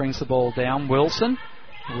 Chalmers brings the ball down. Wilson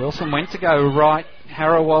went to go right.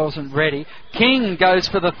 Harrow wasn't ready. King goes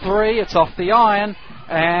for the 3. It's off the iron,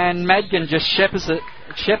 and Madgen just shepherds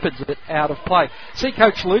it out of play. See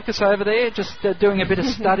Coach Lucas over there just doing a bit of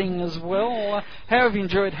studying as well. How have you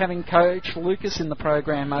enjoyed having Coach Lucas in the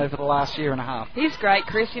program over the last year and a half? He's great,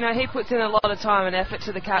 Chris. You know, he puts in a lot of time and effort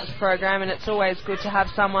to the CAPS program, and it's always good to have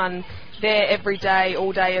someone there every day,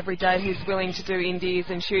 all day, every day, who's willing to do indies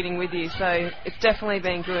and shooting with you. So it's definitely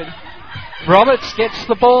been good. Roberts gets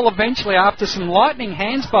the ball eventually after some lightning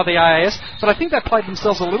hands by the AIS, but I think they played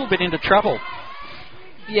themselves a little bit into trouble.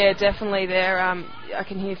 Yeah, definitely there. I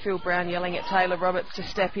can hear Phil Brown yelling at Taylor Roberts to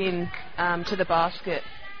step in to the basket.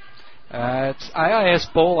 It's AIS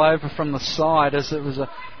ball over from the side as it was a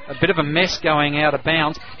bit of a mess going out of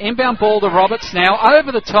bounds. Inbound ball to Roberts now.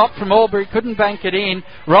 Over the top from Albury. Couldn't bank it in.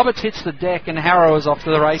 Roberts hits the deck and Harrow is off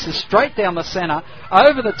to the races. Straight down the centre.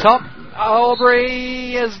 Over the top.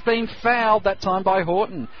 Albury has been fouled that time by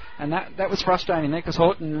Horton. And that was frustrating there because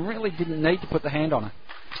Horton really didn't need to put the hand on her.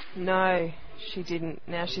 No, she didn't.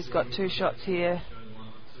 Now she's got 2 shots here.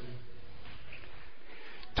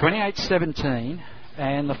 28-17.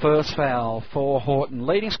 And the first foul for Horton.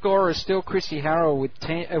 Leading scorer is still Christy Harrow with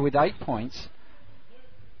 8 points.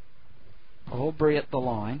 Albury at the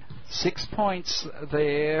line. 6 points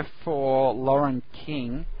there for Lauren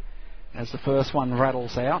King as the first one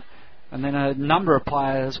rattles out. And then a number of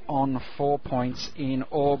players on 4 points in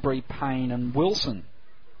Albury, Payne and Wilson.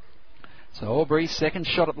 So Albury's second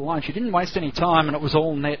shot at the line. She didn't waste any time and it was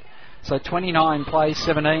all net. So 29 plays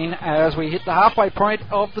 17 as we hit the halfway point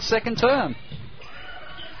of the second term.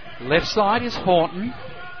 Left side is Horton.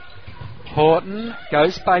 Horton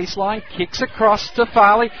goes baseline, kicks across to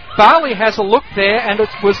Farley. Farley has a look there and it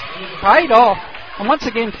was paid off. And once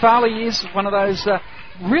again, Farley is one of those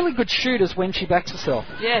really good shooters when she backs herself.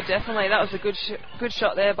 Yeah, definitely. That was a good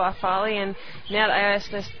shot there by Farley. And now the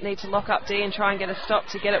AIS need to lock up D and try and get a stop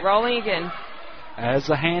to get it rolling again. As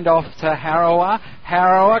the handoff to Harrower.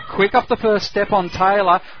 Harrower, quick off the first step on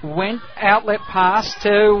Taylor. Went outlet pass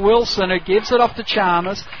to Wilson, who gives it off to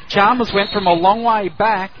Chalmers. Chalmers went from a long way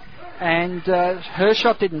back and her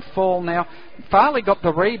shot didn't fall. Now, Farley got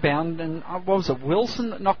the rebound, and what was it, Wilson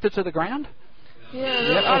that knocked it to the ground? Yeah,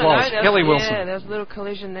 Yep, I it don't was. know. Kelly Wilson. Yeah, there was a little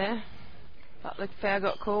collision there. But the foul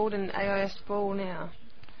got called, and AIS ball now.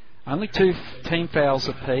 Only 2 team fouls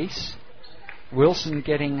apiece. Wilson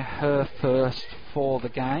getting her first for the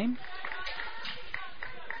game.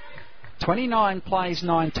 29 plays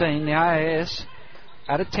 19. The AIS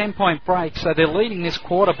at a 10-point break, so they're leading this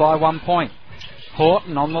quarter by 1 point.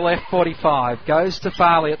 Horton on the left 45 goes to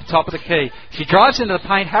Farley at the top of the key. She drives into the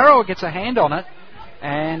paint. Harrower gets a hand on it,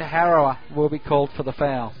 and Harrower will be called for the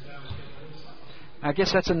foul. I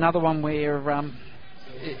guess that's another one where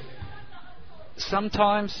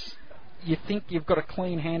sometimes you think you've got a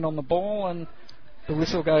clean hand on the ball and the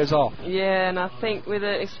whistle goes off. Yeah, and I think with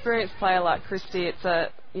an experienced player like Christy, it's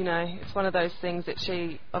one of those things that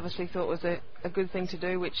she obviously thought was a good thing to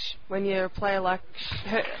do, which when you're a player like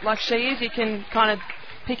she is, you can kind of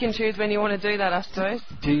pick and choose when you want to do that, I suppose.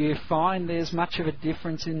 Do you find there's much of a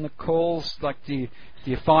difference in the calls? Like, do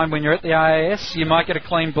you find when you're at the AIS, you might get a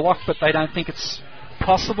clean block, but they don't think it's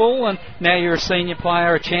possible, and now you're a senior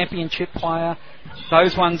player, a championship player,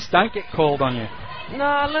 those ones don't get called on you?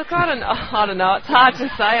 No, look, I don't know. It's hard to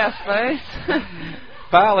say, I suppose.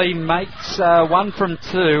 Farley makes 1 from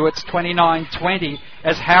 2. It's 29-20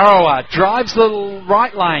 as Harrower drives the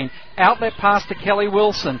right lane. Outlet pass to Kelly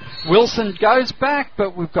Wilson. Wilson goes back,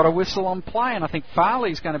 but we've got a whistle on play, and I think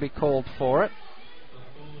Farley's going to be called for it.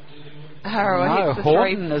 Harrower hits the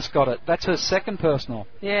Horton has got it. That's her second personal.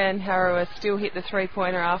 Yeah, and Harrower still hit the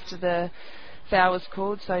three-pointer after the foul was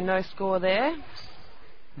called, so no score there.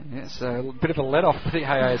 Yeah, so a bit of a let-off for the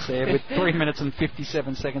AIS there with 3 minutes and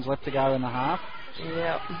 57 seconds left to go in the half.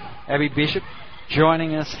 Yep. Abby Bishop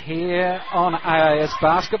joining us here on AIS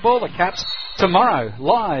Basketball. The Caps tomorrow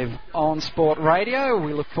live on Sport Radio.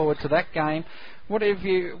 We look forward to that game. What are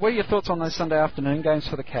your thoughts on those Sunday afternoon games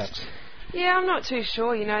for the Caps? Yeah, I'm not too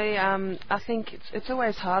sure. I think it's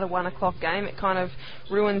always hard, a 1 o'clock game. It kind of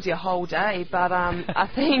ruins your whole day. But I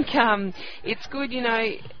think it's good,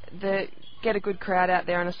 get a good crowd out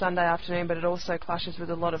there on a Sunday afternoon, but it also clashes with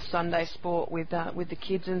a lot of Sunday sport with the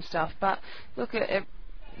kids and stuff. But look,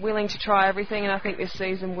 willing to try everything, and I think this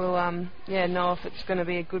season we'll know if it's going to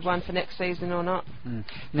be a good one for next season or not.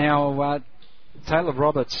 Now, Taylor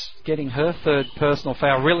Roberts getting her third personal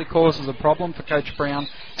foul really causes a problem for Coach Brown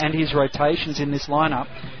and his rotations in this lineup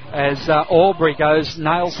as Albury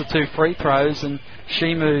nails the 2 free throws, and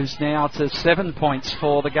she moves now to 7 points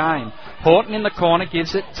for the game. Horton in the corner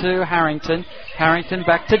gives it to Harrington. Harrington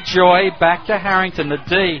back to Joy, back to Harrington. The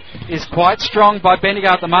D is quite strong by Bendigo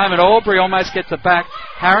at the moment. Albury almost gets it back.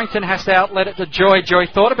 Harrington has to outlet it to Joy. Joy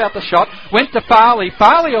thought about the shot, went to Farley.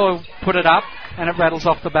 Farley will put it up, and it rattles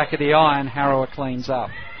off the back of the iron. Harrower cleans up.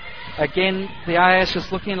 Again, the AIS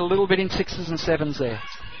just looking a little bit in 6s and 7s there.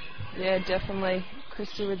 Yeah, definitely.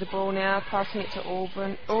 Christie with the ball now, passing it to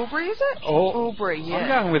Auburn. Albury, is it? Albury, yeah. I'm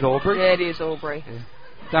going with Albury. Yeah, it is Albury. Yeah.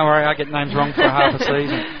 Don't worry, I get names wrong for half a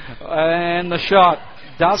season. And the shot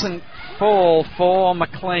doesn't fall for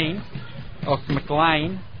McLean. Are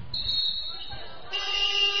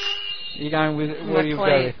you going with... Where do you go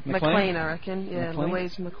with? McLean, I reckon. Yeah, McLean?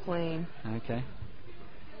 Louise McLean. Okay.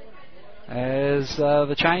 As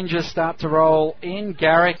the changes start to roll in,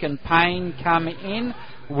 Garrick and Payne come in.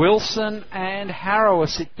 Wilson and Harrower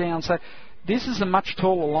sit down. So this is a much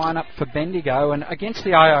taller lineup for Bendigo, and against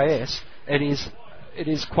the AIS, it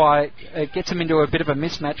gets them into a bit of a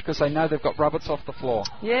mismatch because they know they've got Roberts off the floor.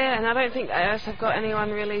 Yeah, and I don't think the AIS have got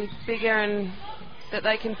anyone really bigger and that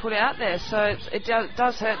they can put out there. So it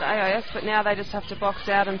does hurt the AIS, but now they just have to box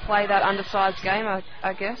out and play that undersized game, I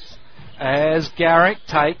guess. As Garrick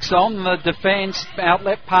takes on the defence,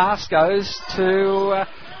 outlet pass goes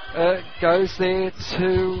there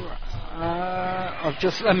to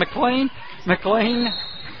McLean. McLean,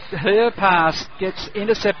 her pass gets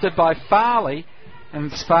intercepted by Farley,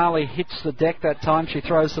 and Farley hits the deck that time. She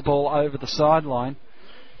throws the ball over the sideline.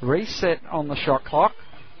 Reset on the shot clock,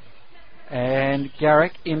 and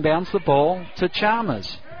Garrick inbounds the ball to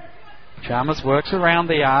Chalmers. Chalmers works around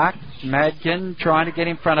the arc. Madkin trying to get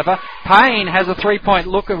in front of her. Payne has a 3-point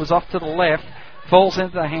look. It was off to the left. Falls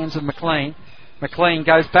into the hands of McLean. McLean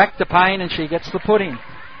goes back to Payne, and she gets the put in.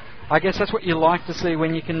 I guess that's what you like to see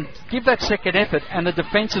when you can give that second effort and the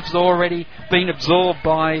defensive's already been absorbed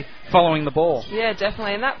by following the ball. Yeah,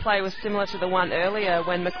 definitely. And that play was similar to the one earlier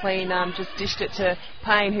when McLean just dished it to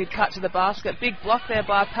Payne, who'd cut to the basket. Big block there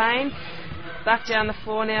by Payne. Back down the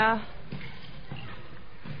floor now.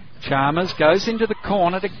 Chalmers goes into the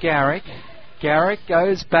corner to Garrick. Garrick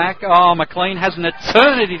goes back. Oh, McLean has an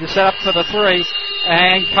eternity to set up for the 3.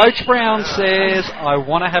 And Coach Brown says, I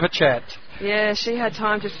want to have a chat. Yeah, she had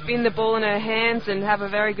time to spin the ball in her hands and have a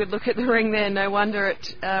very good look at the ring there. No wonder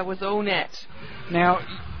it was all net. Now,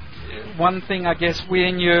 one thing, I guess,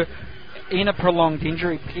 when you're in a prolonged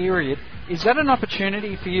injury period, is that an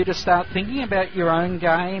opportunity for you to start thinking about your own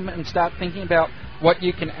game and start thinking about what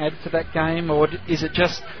you can add to that game, or is it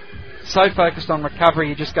just so focused on recovery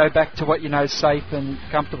you just go back to what you know is safe and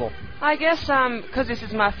comfortable? I guess because this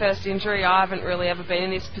is my first injury, I haven't really ever been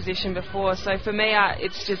in this position before. So for me,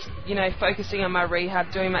 it's just, focusing on my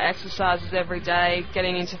rehab, doing my exercises every day,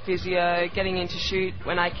 getting into physio, getting into shoot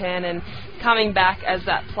when I can, and coming back as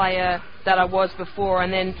that player that I was before.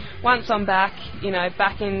 And then once I'm back,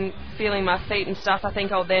 back in feeling my feet and stuff, I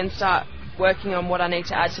think I'll then start working on what I need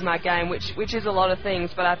to add to my game, which is a lot of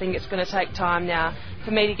things, but I think it's going to take time now for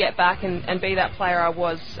me to get back and be that player I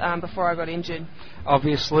was before I got injured.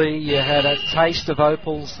 Obviously, you had a taste of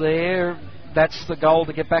Opals there. That's the goal,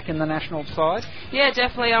 to get back in the national side? Yeah,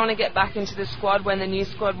 definitely. I want to get back into the squad when the new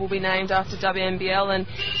squad will be named after WNBL and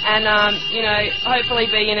hopefully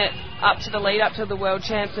be in it up to the lead up to the World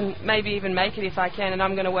Champs and maybe even make it if I can. And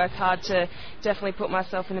I'm going to work hard to definitely put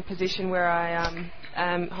myself in a position where I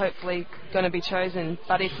am hopefully going to be chosen.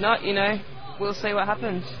 But if not, we'll see what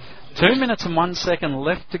happens. 2 minutes and 1 second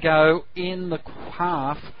left to go in the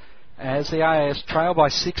half as the AIS trail by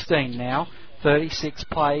 16 now. 36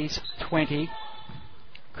 plays, 20.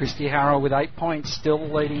 Christy Harrow with 8 points, still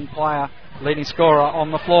the leading scorer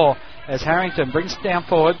on the floor. As Harrington brings it down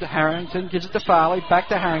forward, Harrington gives it to Farley, back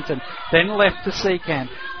to Harrington, then left to Seacamp,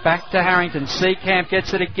 back to Harrington. Seacamp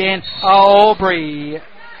gets it again. Aubrey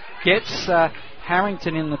gets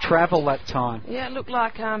Harrington in the travel that time. Yeah, it looked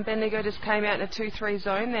like Bendigo just came out in a 2-3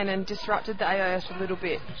 zone then and disrupted the AIS a little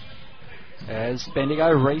bit. As Bendigo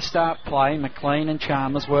restart play, McLean and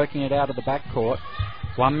Chalmers working it out of the backcourt.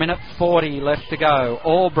 1 minute 40 left to go.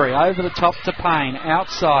 Aubrey over the top to Payne,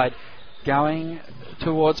 outside, going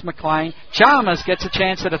towards McLean. Chalmers gets a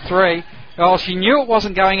chance at a 3. Oh, she knew it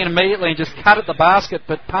wasn't going in immediately and just cut at the basket,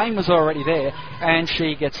 but Payne was already there, and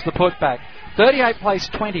she gets the putback. 38 plays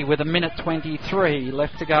 20 with 1 minute 23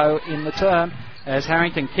 left to go in the term as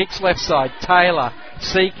Harrington kicks left side. Taylor,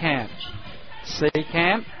 Seacamp,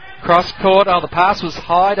 cross court. Oh, the pass was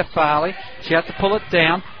high to Farley. She had to pull it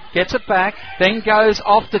down, gets it back, then goes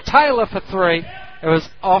off to Taylor for 3. It was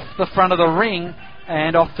off the front of the ring,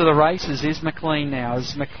 and off to the races is McLean now.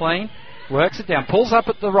 As McLean works it down, pulls up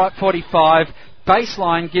at the right 45,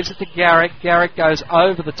 baseline, gives it to Garrick. Garrick goes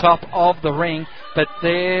over the top of the ring, but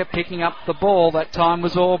there picking up the ball that time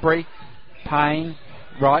was Aubrey. Payne,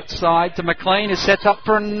 right side to McLean, is set up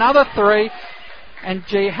for another 3. And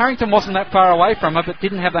Harrington wasn't that far away from her, but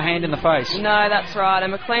didn't have the hand in the face. No, that's right.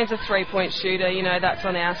 And McLean's a 3-point shooter. That's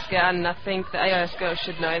on our scout, and I think the AIS girls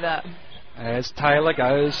should know that. As Taylor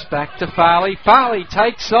goes back to Farley. Farley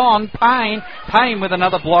takes on Payne. Payne with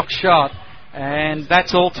another block shot. And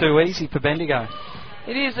that's all too easy for Bendigo.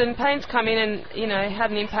 It is, and Payne's come in and, had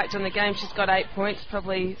an impact on the game. She's got 8 points,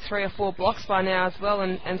 probably 3 or 4 blocks by now as well,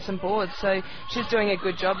 and some boards. So she's doing a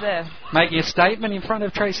good job there. Making a statement in front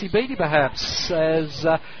of Tracy Beattie, perhaps, as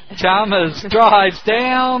Chalmers drives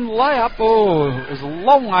down, layup. Oh, it was a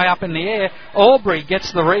long way up in the air. Aubrey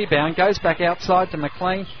gets the rebound, goes back outside to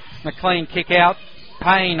McLean. McLean kick out.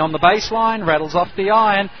 Payne on the baseline, rattles off the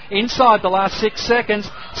iron. Inside the last 6 seconds,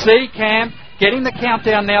 Seacamp getting the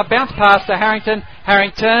countdown now. Bounce pass to Harrington.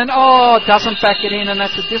 Harrington, doesn't back it in, and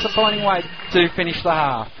that's a disappointing way to finish the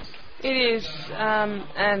half. It is,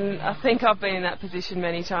 and I think I've been in that position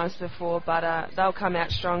many times before, but they'll come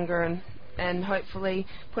out stronger and hopefully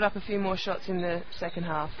put up a few more shots in the second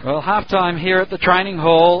half. Well, half-time here at the training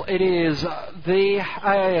hall. It is the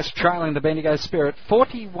AIS trailing the Bendigo Spirit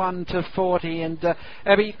 41-40. And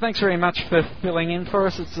Abby, thanks very much for filling in for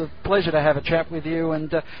us. It's a pleasure to have a chat with you,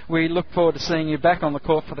 and we look forward to seeing you back on the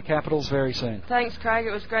court for the Capitals very soon. Thanks, Craig.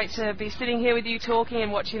 It was great to be sitting here with you talking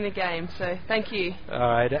and watching the game, so thank you. All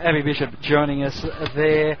right, Abby Bishop joining us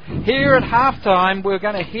there. Here at half-time, we're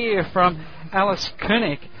going to hear from Alice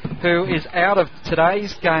Koenig, who is out of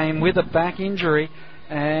today's game with a back injury,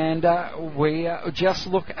 and we just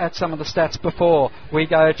look at some of the stats before we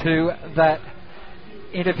go to that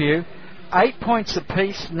interview. 8 points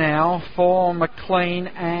apiece now for McLean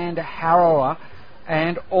and Harrower,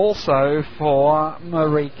 and also for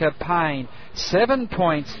Marika Payne. 7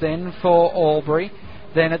 points then for Aubrey.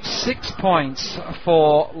 Then it's 6 points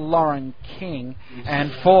for Lauren King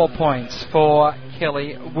and 4 points for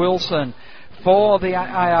Kelly Wilson. For the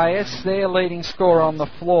AIS, their leading scorer on the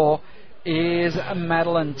floor is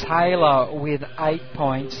Madeline Taylor with 8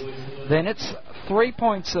 points. Then it's 3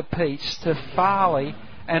 points apiece to Farley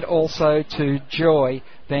and also to Joy.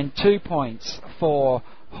 Then 2 points for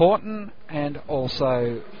Horton and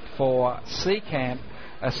also for Seacamp.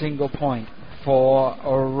 A single point for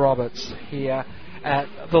Roberts here at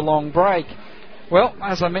the long break. Well,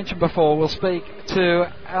 as I mentioned before, we'll speak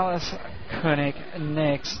to Alice Koenig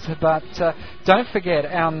next, but don't forget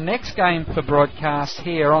our next game for broadcast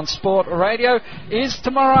here on Sport Radio is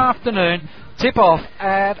tomorrow afternoon. Tip-off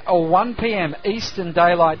at 1 p.m. Eastern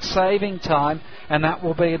Daylight Saving Time, and that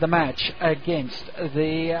will be the match against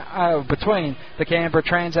between the Canberra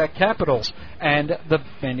Transact Capitals and the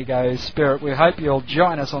Bendigo Spirit. We hope you'll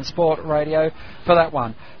join us on Sport Radio for that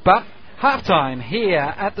one. But half-time here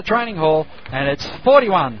at the training hall, and it's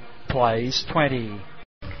 41-20.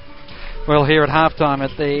 Well, here at half-time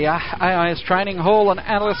at the AIS training hall, and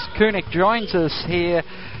Alice Koenig joins us here.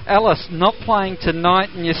 Alice, not playing tonight,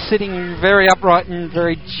 and you're sitting very upright and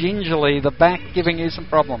very gingerly, the back giving you some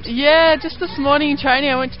problems. Yeah, just this morning in training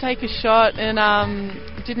I went to take a shot and my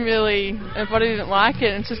body didn't like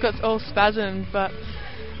it, and it's just got all spasmed,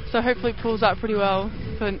 so hopefully it pulls up pretty well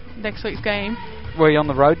for next week's game. Well, you're on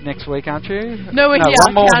the road next week, aren't you? No, we're here.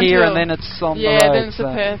 One more here and then it's on the road. Yeah, then it's the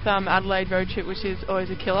Perth Adelaide road trip, which is always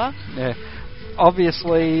a killer. Yeah.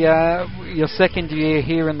 Obviously, your second year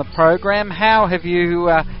here in the program. How have you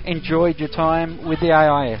enjoyed your time with the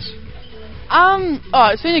AIS?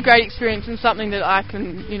 It's been a great experience and something that I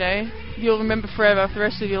can, you'll remember forever for the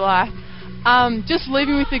rest of your life. Just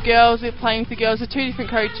living with the girls, playing with the girls, the two different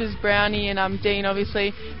coaches, Brownie and Dean,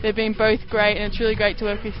 obviously. They've been both great, and it's really great to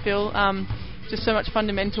work with Phil. Just so much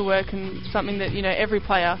fundamental work and something that, every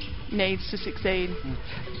player needs to succeed.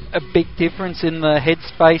 A big difference in the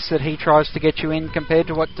headspace that he tries to get you in compared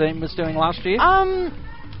to what Dean was doing last year?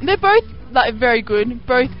 They're both very good,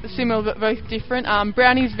 both similar but both different.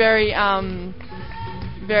 Brownie's very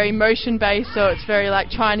motion based, so it's very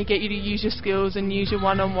trying to get you to use your skills and use your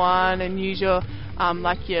one-on-one and use your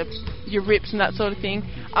your rips and that sort of thing.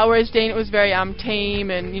 Whereas Dean, it was very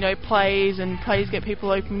team and plays get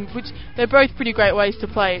people open, which they're both pretty great ways to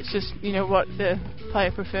play. It's just what the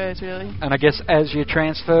player prefers really. And I guess as you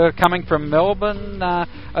transfer coming from Melbourne,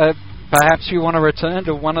 perhaps you want to return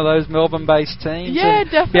to one of those Melbourne-based teams. Yeah,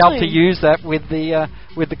 and definitely. Be able to use that with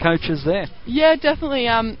the coaches there. Yeah, definitely.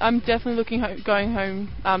 I'm definitely going home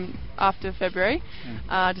after February.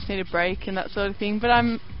 Just need a break and that sort of thing. But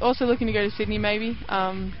I'm also looking to go to Sydney maybe.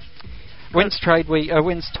 When's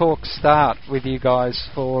talks start with you guys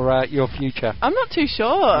for your future? I'm not too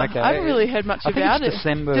sure. Okay. I haven't really heard much about it.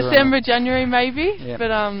 December, January maybe. Yeah. But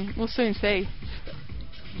we'll soon see.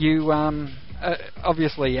 You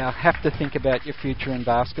obviously have to think about your future in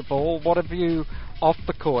basketball. What have you, off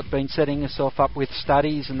the court, been setting yourself up with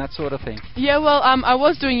studies and that sort of thing? Yeah, well, I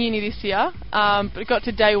was doing uni this year, but it got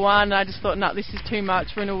to day one and I just thought, no, this is too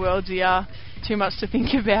much. We're in a world year, too much to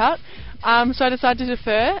think about. So I decided to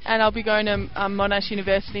defer, and I'll be going to Monash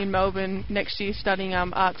University in Melbourne next year studying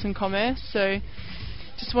arts and commerce. So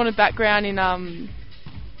just want a background in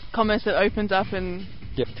commerce that opens up and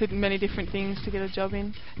to many different things to get a job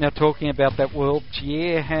in. Now, talking about that world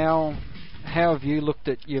year, how have you looked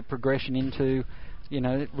at your progression into,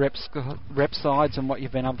 rep sides and what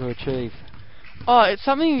you've been able to achieve? Oh, it's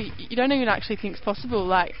something you don't even actually think is possible.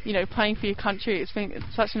 Playing for your country, it's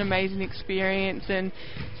such an amazing experience and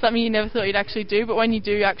something you never thought you'd actually do. But when you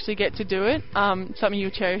do actually get to do it, it's something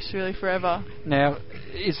you'll cherish really forever. Now,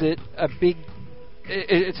 is it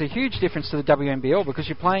it's a huge difference to the WNBL because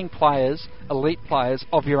you're playing players, elite players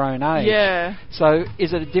of your own age. Yeah. So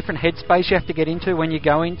is it a different headspace you have to get into when you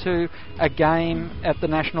go into a game at the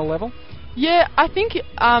national level? Yeah, I think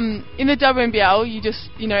in the WNBL, you just,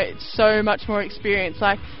 it's so much more experience.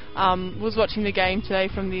 Was watching the game today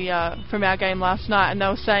from our game last night, and they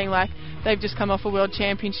were saying they've just come off a world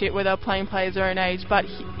championship where they're playing players their own age. But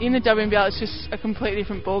in the WNBL, it's just a completely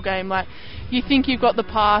different ball game. You think you've got the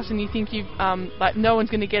pass, and you think you've no one's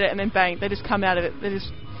going to get it, and then bang, they just come out of it. They're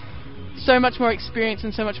just so much more experience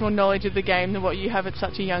and so much more knowledge of the game than what you have at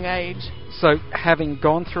such a young age. So having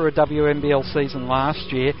gone through a WNBL season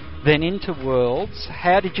last year, then into Worlds,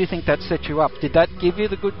 how did you think that set you up? Did that give you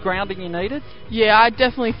the good grounding you needed? Yeah, I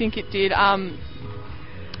definitely think it did.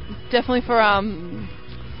 Definitely for our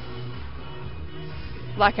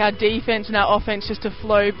defence and our offence just to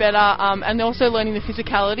flow better, and also learning the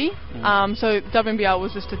physicality. So WNBL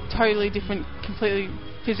was just a totally different, completely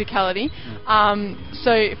physicality.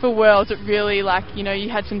 So for Worlds, it really you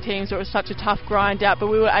had some teams where it was such a tough grind out, but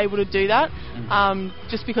we were able to do that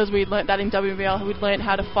just because we'd learnt that in WNBL. We'd learnt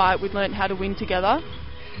how to fight, we'd learnt how to win together.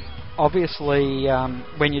 obviously,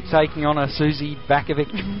 when you're taking on a Susie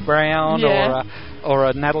Bakovic-Brown Yeah. or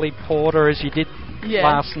a Natalie Porter, as you did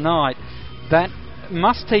last night, that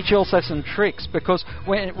must teach you also some tricks, because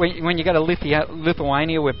when you go to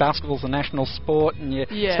Lithuania, where basketball's a national sport, and you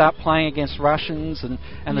start playing against Russians and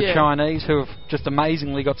the Chinese, who have just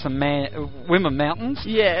amazingly got some women mountains,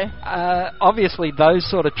 obviously those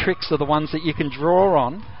sort of tricks are the ones that you can draw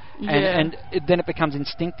on. And then it becomes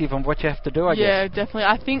instinctive on what you have to do, I guess. Yeah, definitely.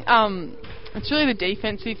 I think it's really the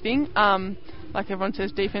defensive thing. Like everyone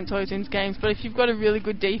says, defense always wins games, but if you've got a really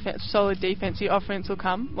good defense, solid defense, your offense will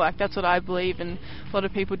come. Like, that's what I believe, and a lot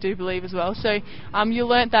of people do believe as well. So you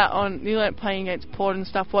learnt playing against Port and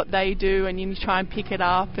stuff, what they do, and you try and pick it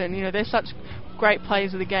up, and they're such great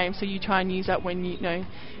players of the game, so you try and use that when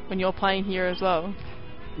you're playing here as well.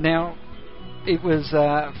 Now, it was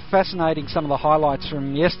fascinating, some of the highlights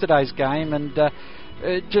from yesterday's game, and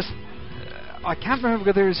I can't remember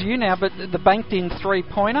whether it was you now, but the banked-in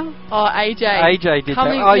three-pointer. Oh, AJ. AJ did that.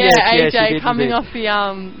 Oh, yes, AJ she did, coming off the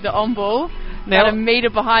on-ball. Now, at a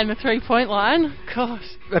metre behind the three-point line.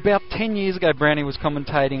 Gosh. About 10 years ago, Brownie was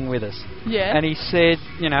commentating with us. Yeah. And he said,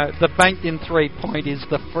 the banked-in three-point is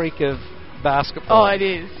the freak of basketball. Oh, it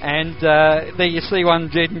is. And there you see one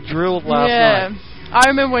getting drilled last night. I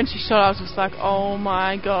remember when she shot, I was just like, oh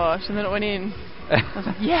my gosh, and then it went in. I was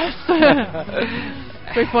like, yes!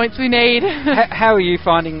 3 points we need. How are you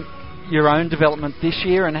finding your own development this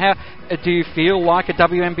year, and how do you feel like a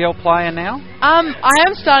WNBL player now? I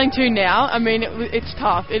am starting to now. I mean, it's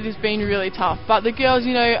tough. It has been really tough. But the girls,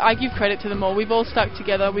 I give credit to them all. We've all stuck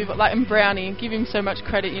together. And Brownie, give him so much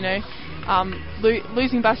credit,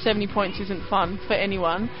 losing by 70 points isn't fun for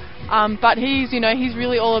anyone. But he's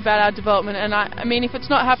really all about our development. And I mean, if it's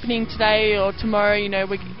not happening today or tomorrow,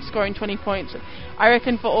 we're scoring 20 points. I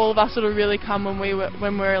reckon for all of us, it'll really come when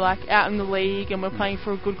we're like out in the league and we're playing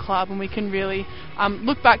for a good club, and we can really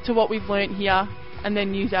look back to what we've learnt here and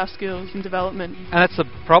then use our skills and development. And that's the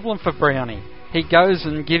problem for Brownie. He goes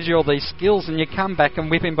and gives you all these skills, and you come back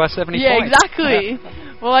and whip him by 70 points. Yeah, exactly.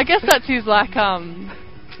 Well, I guess that's his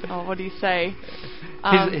what do you say?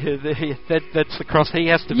 That's the cross he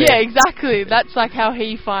has to bear. Yeah, exactly. That's like how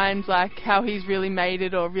he finds how he's really made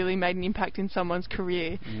it, or really made an impact in someone's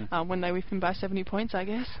career when they whip him by 70 points, I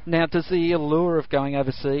guess. Now, does the allure of going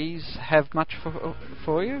overseas have much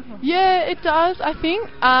for you? Yeah, it does, I think.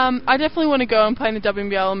 I definitely want to go and play in the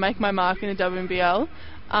WNBL and make my mark in the WNBL.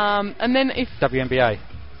 And then if... WNBA.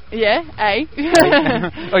 Yeah, A.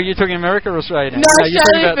 Oh, you're talking America or Australia now? No,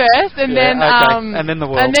 Australia first, and then and then the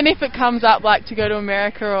world. And then if it comes up, to go to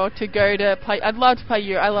America or to go to play, I'd love to play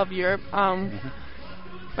Europe. I love Europe.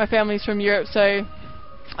 My family's from Europe, so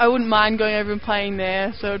I wouldn't mind going over and playing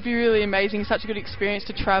there. So it'd be really amazing. Such a good experience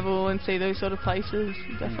to travel and see those sort of places.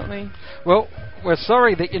 Definitely. Well, we're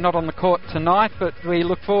sorry that you're not on the court tonight, but we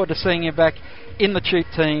look forward to seeing you back in the Tute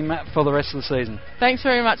team for the rest of the season. Thanks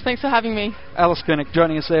very much. Thanks for having me. Alice Koenig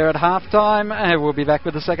joining us there at half-time. We'll be back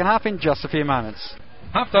with the second half in just a few moments.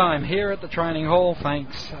 Half-time here at the training hall.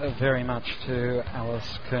 Thanks very much to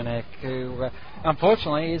Alice Koenig, who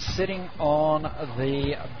unfortunately is sitting on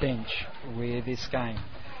the bench with this game.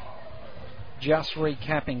 Just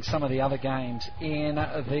recapping some of the other games in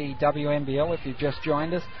the WNBL, if you've just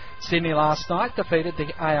joined us. Sydney last night defeated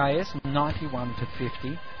the AIS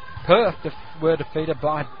 91-50. Perth were defeated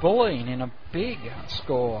by Bulleen in a big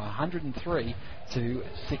score,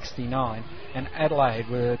 103-69, and Adelaide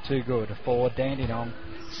were too good for Dandenong,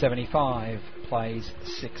 75 plays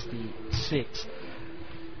 66.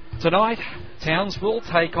 Tonight, Townsville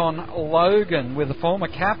take on Logan, with the former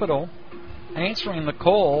Capital answering the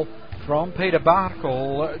call from Peter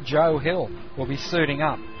Barkle. Joe Hill will be suiting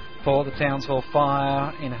up for the Townsville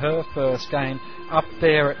Fire in her first game up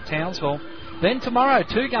there at Townsville. Then tomorrow,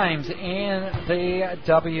 2 games in the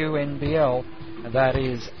WNBL. That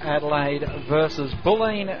is Adelaide versus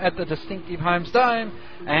Bulleen at the Distinctive Homes Dome,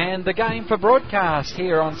 and the game for broadcast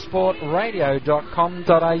here on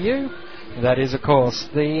sportradio.com.au. That is, of course,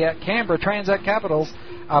 the Canberra Transact Capitals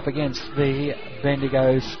up against the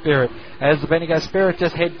Bendigo Spirit, as the Bendigo Spirit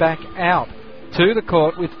just head back out to the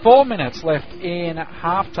court with 4 minutes left in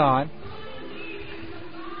half-time.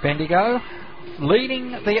 Bendigo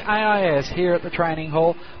leading the AIS here at the training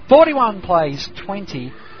hall, 41 plays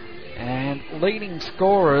 20, and leading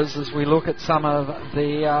scorers, as we look at some of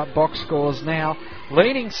the box scores now,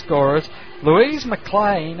 leading scorers, Louise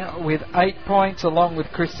McLean with 8 points, along with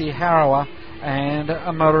Christy Harrower and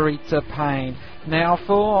Marita Payne. Now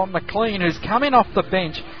for McLean, who's coming off the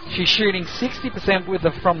bench, she's shooting 60%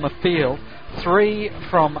 from the field, 3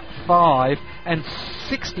 from 5, and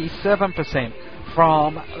 67%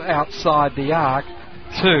 from outside the arc.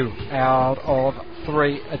 2 out of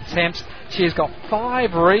 3 attempts. She's got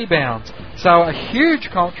 5 rebounds. So a huge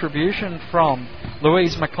contribution from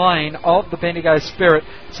Louise McLean of the Bendigo Spirit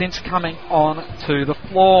since coming on to the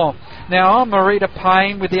floor. Now, Marita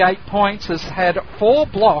Payne with the 8 points has had 4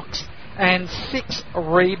 blocks and 6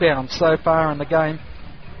 rebounds so far in the game.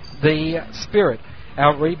 The Spirit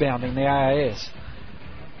out-rebounding the AIS.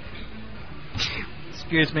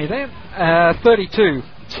 Excuse me there. 32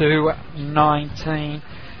 to 19.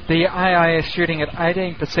 The AIS shooting at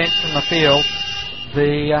 18% from the field.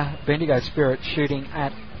 The Bendigo Spirit shooting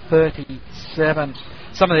at 37.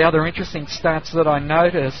 Some of the other interesting stats that I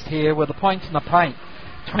noticed here were the points in the paint.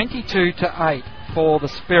 22 to 8 for the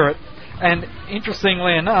Spirit. And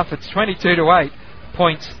interestingly enough, it's 22 to 8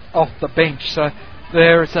 points off the bench. So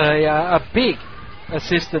there's a big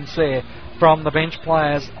assistance there from the bench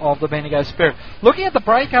players of the Bendigo Spirit. Looking at the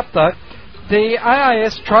breakup though, the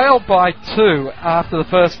AIS trailed by 2 after the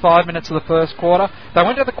first 5 minutes of the first quarter. They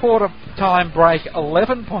went to the quarter time break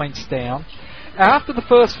 11 points down. After the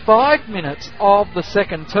first 5 minutes of the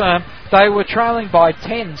second term, they were trailing by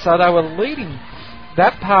 10, so they were leading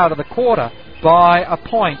that part of the quarter by a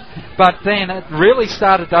point. But then it really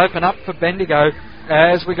started to open up for Bendigo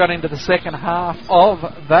as we got into the second half of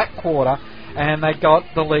that quarter, and they got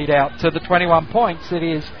the lead out to the 21 points it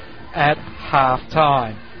is at half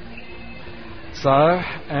time. So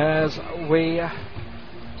as we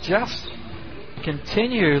just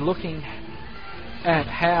continue looking at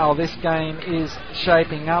how this game is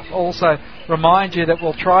shaping up, also remind you that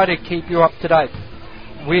we'll try to keep you up to date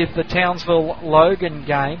with the Townsville-Logan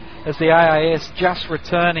game as the AIS just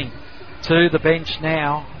returning to the bench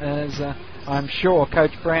now, as I'm sure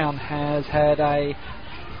Coach Brown has had a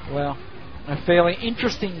fairly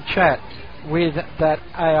interesting chat with that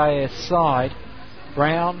AIS side.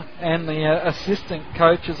 Brown and the assistant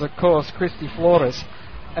coaches, of course, Christy Flores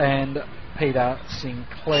and Peter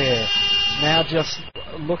Sinclair. Now just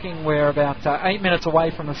looking, we're about 8 minutes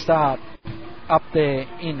away from the start up there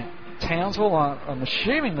in Townsville. I'm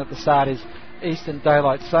assuming that the start is Eastern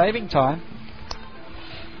Daylight Saving Time,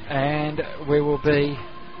 and we will be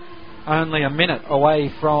only a minute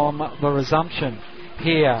away from the resumption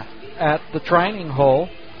here at the training hall.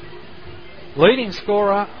 Leading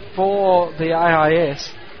scorer for the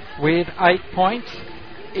AIS with 8 points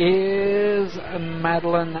is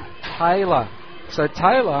Madeline Taylor. So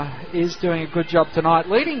Taylor is doing a good job tonight.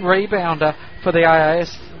 Leading rebounder for the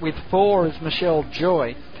AIS with 4 is Michelle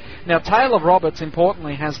Joy. Now Taylor Roberts,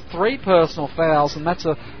 importantly, has 3 personal fouls, and that's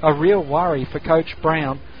a real worry for Coach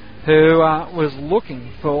Brown, who was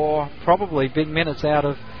looking for probably big minutes out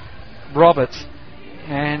of Roberts,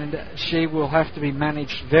 and she will have to be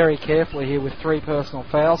managed very carefully here with 3 personal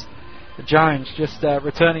fouls. Jones just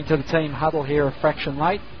returning to the team huddle here a fraction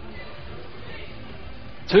late.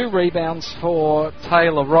 2 rebounds for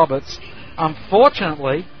Taylor Roberts.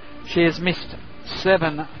 Unfortunately, she has missed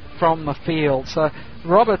 7 from the field. So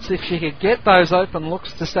Roberts, if she could get those open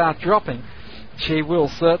looks to start dropping, she will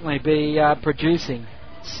certainly be producing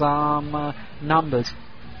some numbers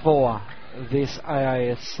for this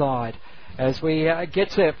AIS side. As we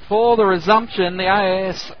get set for the resumption, the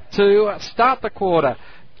AIS to start the quarter.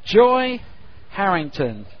 Joy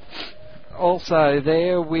Harrington also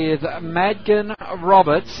there with Madgen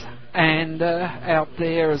Roberts, and out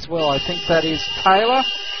there as well, I think that is Taylor.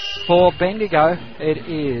 For Bendigo, it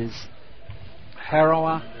is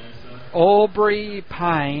Harrower, Aubrey,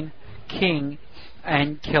 Payne, King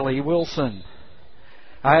and Kelly Wilson.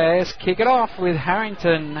 AIS kick it off with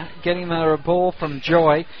Harrington getting the ball from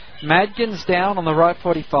Joy. Madgen's down on the right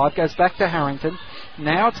 45, goes back to Harrington.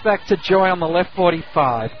 Now it's back to Joy on the left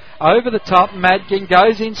 45. Over the top, Madgen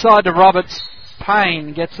goes inside to Roberts.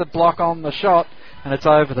 Payne gets a block on the shot, and it's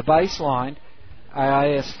over the baseline.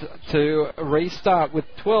 AIS to restart with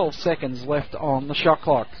 12 seconds left on the shot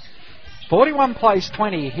clock. 41 plays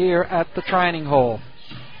 20 here at the training hall.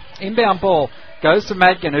 Inbound ball goes to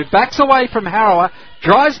Madgen, who backs away from Harrower,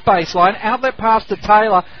 drives baseline, outlet pass to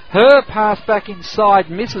Taylor. Her pass back inside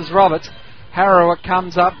misses Roberts. Harrower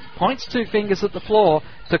comes up, points 2 fingers at the floor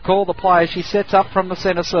to call the play. She sets up from the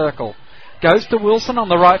centre circle. Goes to Wilson on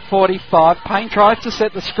the right 45. Payne tries to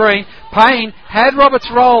set the screen. Payne had Roberts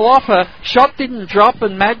roll off her. Shot didn't drop,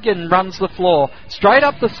 and Madgen runs the floor. Straight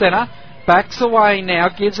up the centre. Backs away now.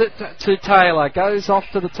 Gives it to Taylor. Goes off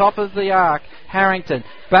to the top of the arc. Harrington.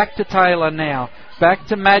 Back to Taylor now. Back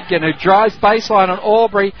to Madgen, who drives baseline on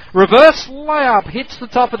Aubrey. Reverse layup. Hits the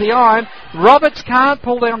top of the iron. Roberts can't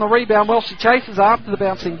pull down the rebound. Well, she chases after the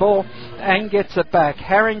bouncing ball and gets it back.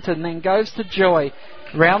 Harrington then goes to Joy.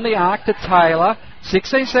 Round the arc to Taylor.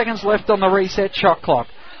 16 seconds left on the reset shot clock.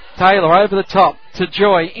 Taylor over the top. to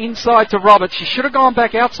Joy, inside to Roberts. She should have gone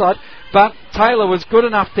back outside, but Taylor was good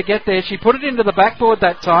enough to get there. She put it into the backboard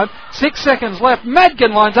that time. 6 seconds left.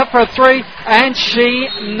 Madgen lines up for a three, and she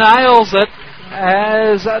nails it,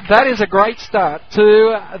 as that is a great start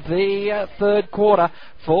to the third quarter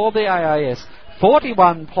for the AIS.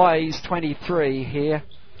 41 plays 23 here,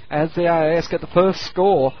 as the AIS get the first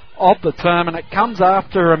score of the term, and it comes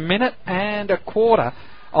after a minute and a quarter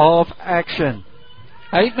of action.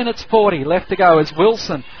 8 minutes 40 left to go as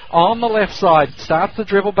Wilson on the left side starts to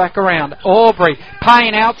dribble back around. Aubrey,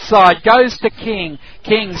 Payne outside, goes to King.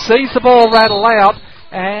 King sees the ball rattle out,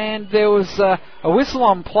 and there was a whistle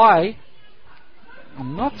on play.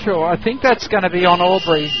 I'm not sure. I think that's going to be on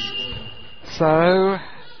Aubrey. So,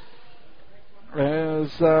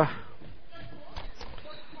 there's,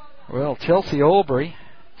 Chelsea Aubrey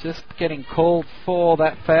just getting called for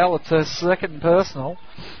that foul. It's her second personal.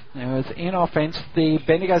 Now, it's in offence, the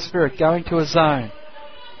Bendigo Spirit going to a zone.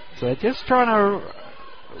 So just trying to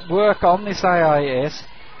work on this AIS,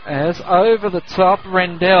 as over the top,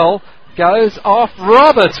 Rendell goes off.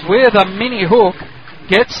 Roberts with a mini hook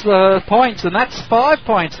gets the points, and that's 5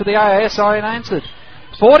 points for the AIS unanswered.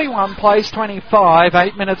 41 plays 25,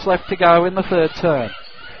 8 minutes left to go in the third term.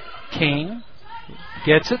 King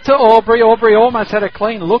gets it to Aubrey. Aubrey almost had a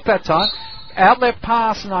clean look that time. Outlet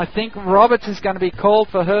pass, and I think Roberts is going to be called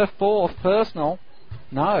for her fourth personal.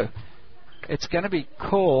 No, it's going to be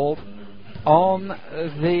called on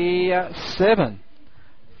the 7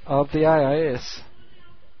 of the AIS,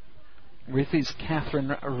 with his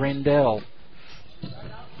Catherine Rendell.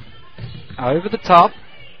 Over the top,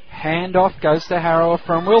 handoff goes to Harrower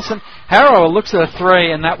from Wilson. Harrower looks at a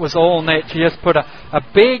three, and that was all net. She just put a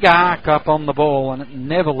big arc up on the ball, and it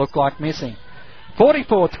never looked like missing.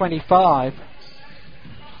 44-25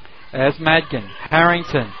 as Madgen.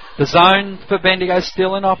 Harrington. The zone for Bendigo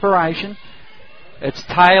still in operation. It's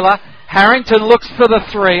Taylor. Harrington looks for the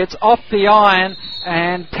three. It's off the iron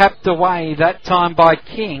and tapped away that time by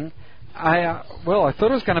King. I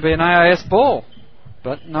thought it was going to be an AIS ball,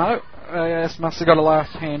 but no. AIS must have got a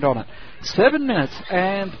last hand on it. 7 minutes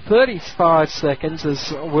and 35 seconds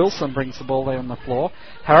as Wilson brings the ball down the floor.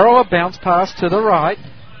 Harrower bounce pass to the right.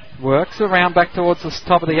 Works around back towards the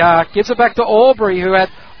top of the arc. Gives it back to Aubrey, who had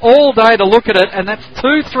all day to look at it, and that's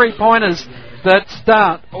 2 3-pointers that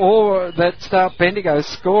start Bendigo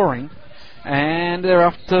scoring. And they're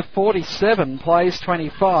up to 47 plays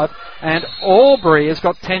 25. And Aubrey has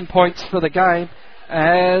got 10 points for the game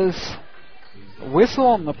as whistle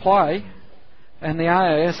on the play, and the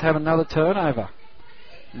AIS have another turnover.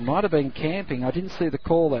 Might have been camping. I didn't see the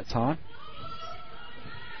call that time,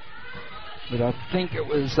 but I think it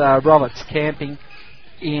was Roberts camping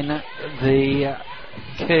in the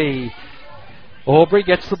key. Aubrey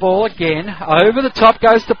gets the ball again. Over the top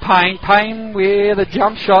goes to Payne. Payne with a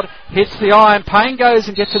jump shot. Hits the iron. Payne goes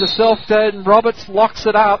and gets it herself, and Roberts locks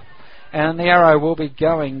it up. And the arrow will be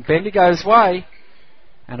going Bendigo's way.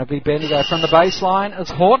 And it'll be Bendigo from the baseline as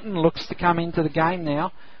Horton looks to come into the game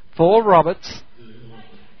now for Roberts.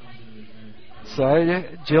 So,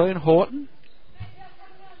 Gillian Horton.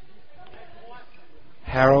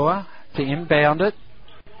 Harrower to inbound it.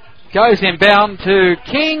 Goes inbound to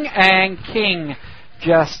King, and King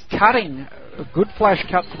just cutting. A good flash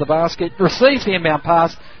cut to the basket. Receives the inbound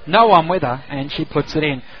pass. No one with her, and she puts it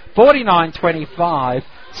in. 49-25.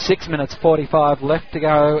 6 minutes 45 left to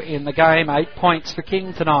go in the game. 8 points for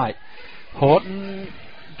King tonight. Horton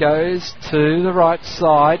goes to the right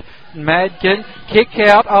side. Madgen, kick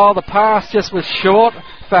out. Oh, the pass just was short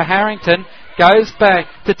for Harrington. Goes back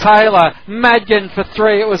to Taylor. Madgen for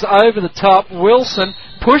three. It was over the top. Wilson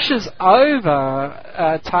pushes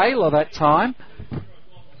over Taylor that time.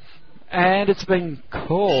 And it's been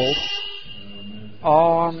called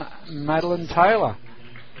on Madeline Taylor.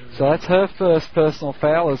 So that's her first personal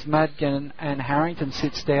foul as Madgen and Harrington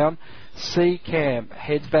sits down. Seacamp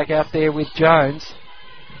heads back out there with Jones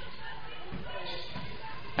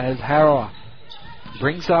as Harrower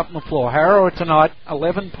brings up on the floor. Harrower tonight,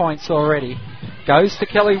 11 points already. Goes to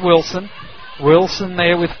Kelly Wilson. Wilson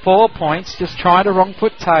there with 4 points, just trying to wrong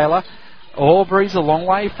foot Taylor. Aubrey's a long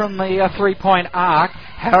way from the 3-point arc.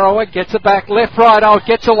 Harrower gets it back left, right.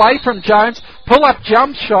 Gets away from Jones. Pull up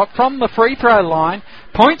jump shot from the free throw line.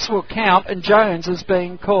 Points will count, and Jones is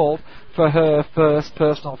being called for her first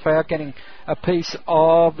personal foul, getting a piece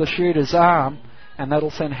of the shooter's arm, and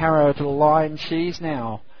that'll send Harrower to the line. She's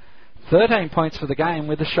now 13 points for the game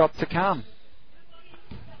with a shot to come.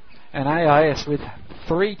 And AIS with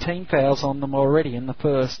 3 team fouls on them already in the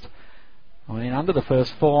first, under the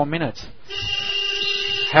first 4 minutes.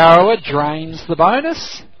 Harrower drains the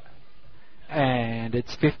bonus, And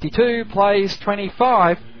it's 52 plays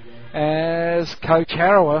 25 as Coach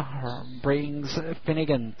Harrower brings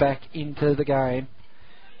Finnegan back into the game.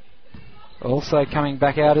 Also coming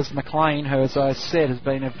back out is McLean, who, as I said, has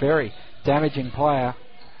been a very damaging player.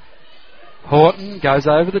 Horton goes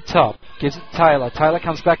over the top, gives it to Taylor. Taylor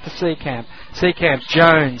comes back to Seacamp. Seacamp,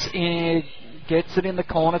 Jones gets it in the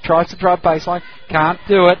corner, tries to drive baseline, can't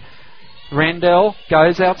do it. Rendell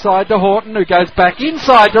goes outside to Horton, who goes back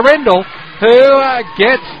inside to Rendell, who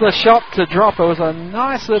gets the shot to drop. It was a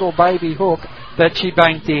nice little baby hook that she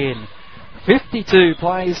banked in. 52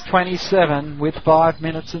 plays 27 with 5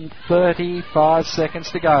 minutes and 35 seconds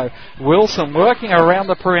to go. Wilson working around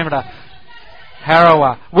the perimeter.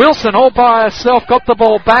 Harrower. Wilson all by herself got the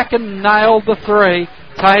ball back and nailed the three.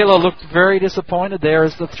 Taylor looked very disappointed there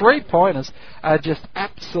as the 3-pointers are just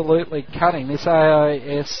absolutely cutting this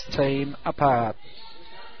AIS team apart.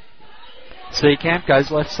 Seacamp goes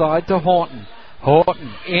left side to Horton.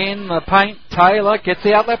 Horton in the paint. Taylor gets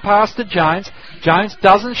the outlet pass to Jones. Jones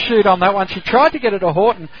doesn't shoot on that one. She tried to get it to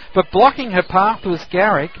Horton, but blocking her path was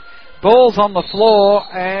Garrick. Ball's on the floor,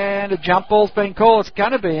 and a jump ball's been called. It's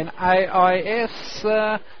going to be an AIS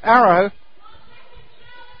arrow.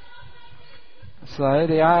 So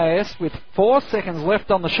the AIS, with 4 seconds left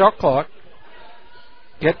on the shot clock,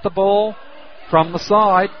 get the ball from the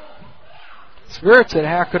side. Spirit said,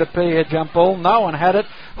 how could it be a jump ball? No one had it.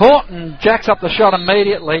 Horton jacks up the shot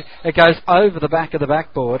immediately. It goes over the back of the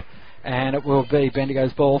backboard, and it will be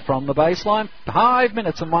Bendigo's ball from the baseline. 5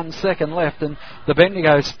 minutes and 1 second left, and the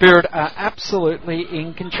Bendigo Spirit are absolutely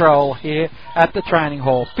in control here at the training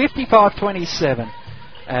hall. 55-27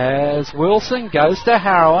 as Wilson goes to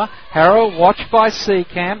Harrower. Harrower watched by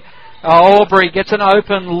Seacamp. Aubrey gets an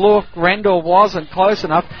open look. Rendell wasn't close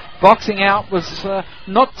enough. Boxing out was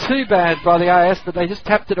not too bad by the AS, but they just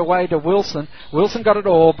tapped it away to Wilson. Wilson got it to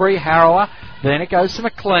Aubrey. Harrower. Then it goes to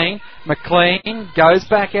McLean. McLean goes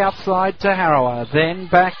back outside to Harrower. Then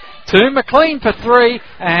back to McLean for three,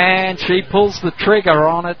 and she pulls the trigger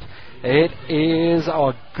on it. It is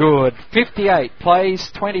good. 58 plays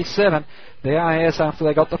 27. The AS, after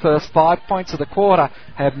they got the first 5 points of the quarter,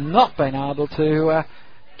 have not been able to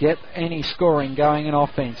get any scoring going in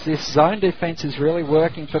offence. This zone defence is really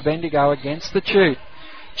working for Bendigo against the Chute.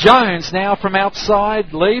 Jones now from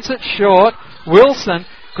outside leaves it short. Wilson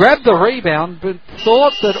grabbed the rebound but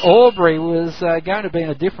thought that Aubrey was going to be in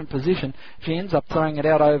a different position. She ends up throwing it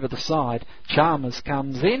out over the side. Chalmers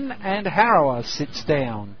comes in and Harrower sits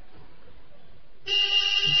down.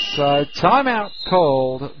 So timeout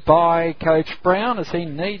called by Coach Brown as he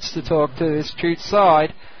needs to talk to this Chute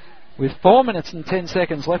side. With 4 minutes and 10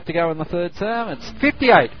 seconds left to go in the third term, it's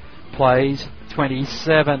 58 plays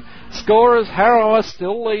 27. Scorers, Harrower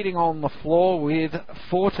still leading on the floor with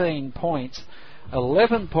 14 points.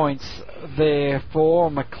 11 points there for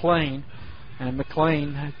McLean. And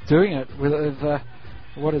McLean doing it with,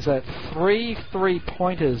 3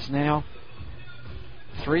 3-pointers now.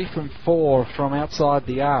 3 from 4 from outside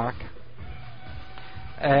the arc.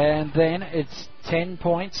 And then it's 10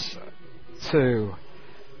 points to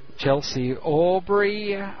Chelsea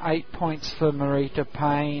Aubrey, 8 points for Marita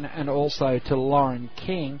Payne, and also to Lauren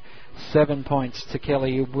King, 7 points to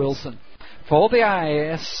Kelly Wilson. For the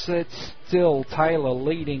AIS, it's still Taylor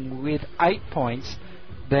leading with 8 points.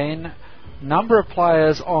 Then number of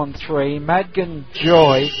players on 3, Madigan,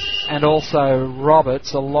 Joy, and also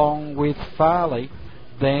Roberts, along with Farley.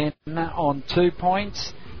 Then on 2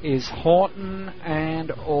 points is Horton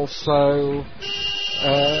and also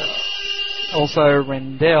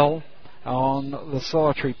Rendell. On the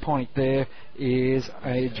solitary point there is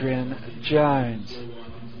Adrian Jones.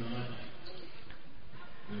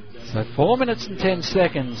 So 4 minutes and 10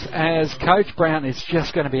 seconds as Coach Brown is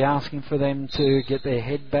just going to be asking for them to get their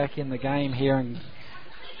head back in the game here and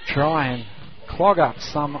try and clog up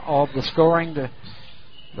some of the scoring.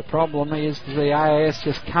 The problem is the AIS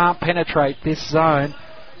just can't penetrate this zone.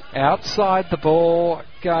 Outside the ball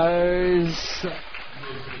goes...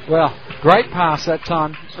 Well, great pass that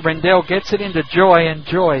time. Rendell gets it into Joy, and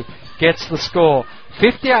Joy gets the score.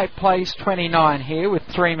 58 plays 29 here with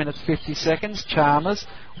 3 minutes 50 seconds. Chalmers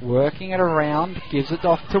working it around, gives it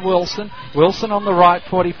off to Wilson. Wilson on the right,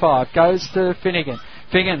 45, goes to Finnegan.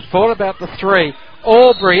 Finnegan thought about the three.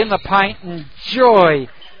 Aubrey in the paint, and Joy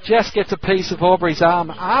just gets a piece of Aubrey's arm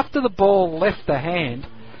after the ball left the hand,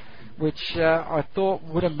 which I thought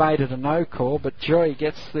would have made it a no call, but Joy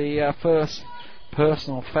gets the first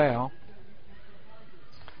personal foul.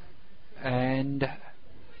 And,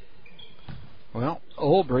 well,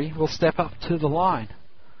 Aubrey will step up to the line.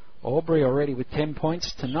 Aubrey already with 10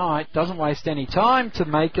 points tonight, doesn't waste any time to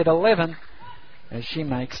make it 11 as she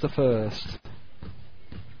makes the first.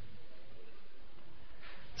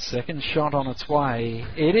 Second shot on its way.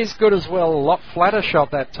 It is good as well. A lot flatter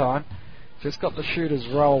shot that time. Just got the shooter's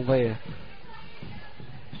roll there.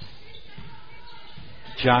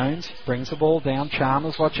 Jones brings the ball down.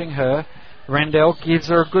 Chalmers watching her. Rendell gives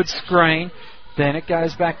her a good screen. Then it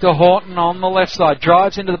goes back to Horton on the left side.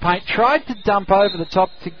 Drives into the paint. Tried to dump over the top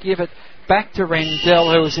to give it back to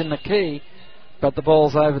Rendell, who was in the key. But the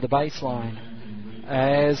ball's over the baseline.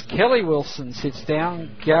 As Kelly Wilson sits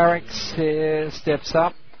down, Garrick steps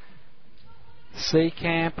up.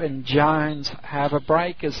 Seacamp and Jones have a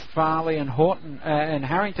break as Farley and Horton and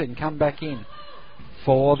Harrington come back in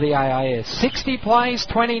for the AIS. 60 plays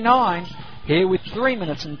 29 here with 3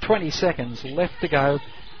 minutes and 20 seconds left to go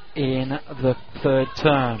in the third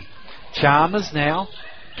term. Chalmers now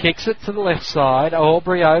kicks it to the left side.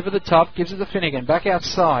 Aubrey over the top, gives it to Finnegan. Back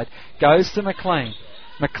outside, goes to McLean.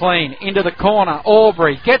 McLean into the corner.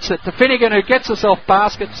 Aubrey gets it to Finnegan, who gets herself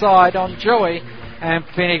basket side on Joey, and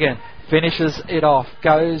Finnegan finishes it off.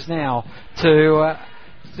 Goes now to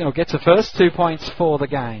gets the first 2 points for the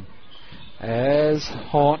game. As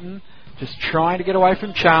Horton just trying to get away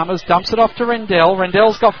from Chalmers, dumps it off to Rendell.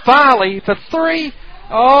 Rendell's got Farley for three.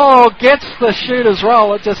 Oh, gets the shooter's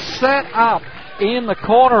roll. It just sat up in the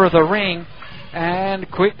corner of the ring,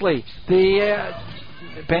 and quickly the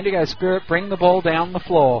Bendigo Spirit bring the ball down the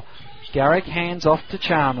floor. Garrick hands off to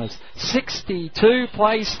Chalmers. 62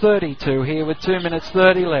 plays 32 here with 2 minutes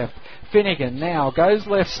 30 left. Finnegan now goes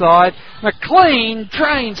left side. McLean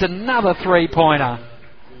drains another three-pointer.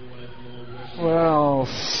 Well,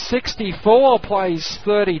 64 plays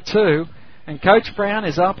 32, and Coach Brown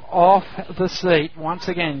is up off the seat once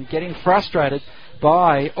again, getting frustrated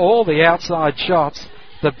by all the outside shots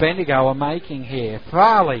the Bendigo are making here.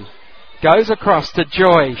 Farley goes across to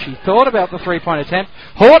Joy. She thought about the three-point attempt.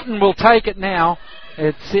 Horton will take it now.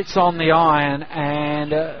 It sits on the iron,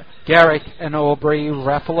 and Garrick and Aubrey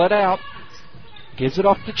raffle it out. Gives it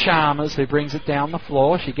off to Chalmers, who brings it down the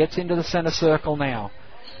floor. She gets into the centre circle now.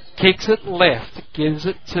 Kicks it left. Gives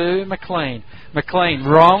it to McLean. McLean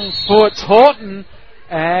wrong foots Horton,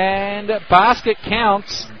 and basket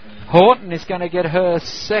counts. Horton is going to get her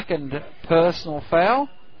second personal foul.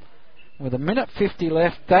 With 1:50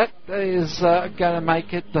 left, that is going to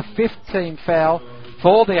make it the fifth team foul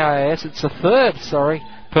for the AIS. It's the third,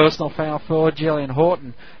 personal foul for Gillian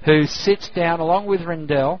Horton, who sits down along with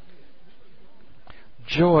Rendell.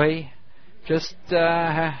 Joy just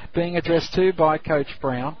being addressed to by Coach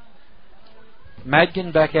Brown.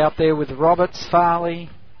 Madgen back out there with Roberts, Farley,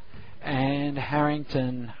 and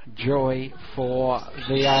Harrington. Joy for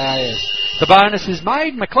the AIS. The bonus is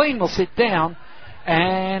made. McLean will sit down,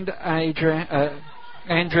 and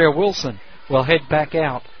Andrea Wilson will head back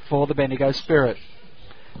out for the Bendigo Spirit.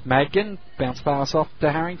 Madgen bounce pass off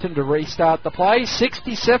to Harrington to restart the play.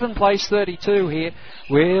 67 plays 32 here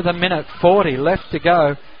with 1:40 left to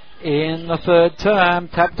go in the third term.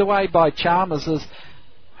 Tapped away by Chalmers as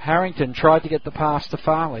Harrington tried to get the pass to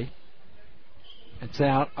Farley. It's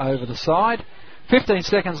out over the side. 15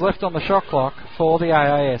 seconds left on the shot clock for the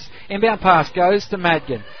AIS. Inbound pass goes to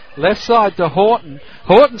Madgen. Left side to Horton.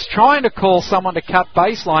 Horton's trying to call someone to cut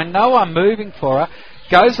baseline. No one moving for her.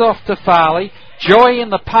 Goes off to Farley. Joy in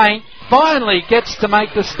the paint. Finally gets to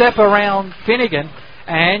make the step around Finnegan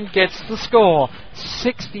and gets the score.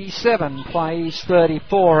 67 plays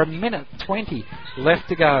 34. 1:20 left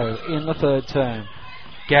to go in the third term.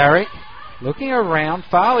 Garrick looking around.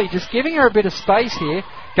 Farley just giving her a bit of space here.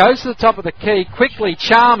 Goes to the top of the key. Quickly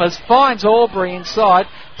Chalmers finds Aubrey inside.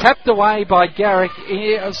 Tapped away by Garrick.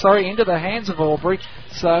 Into the hands of Aubrey.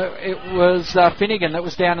 So it was Finnegan that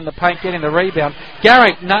was down in the paint getting the rebound.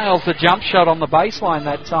 Garrick nails the jump shot on the baseline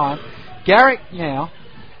that time. Garrick now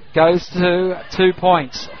goes to 2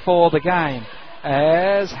 points for the game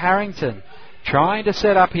as Harrington trying to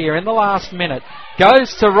set up here in the last minute.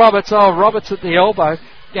 Goes to Roberts. Roberts at the elbow.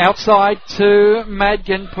 Outside to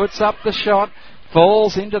Madgen. Puts up the shot.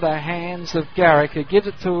 Falls into the hands of Garrick, who gives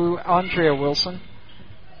it to Andrea Wilson.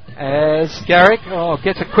 As Garrick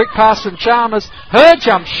gets a quick pass from Chalmers. Her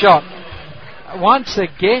jump shot once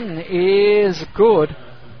again is good.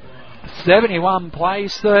 71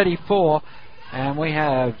 plays 34, and we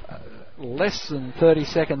have less than 30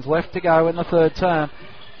 seconds left to go in the third term.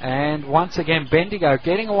 And once again, Bendigo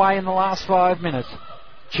getting away in the last 5 minutes.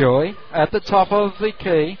 Joy at the top of the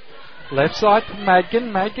key. Left side to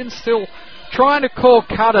Madgen. Madgen still trying to call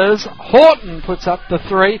cutters. Horton puts up the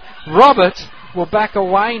three. Roberts will back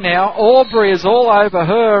away now. Aubrey is all over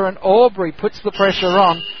her, and Aubrey puts the pressure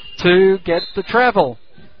on to get the travel.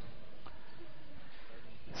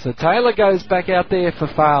 So Taylor goes back out there for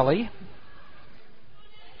Farley.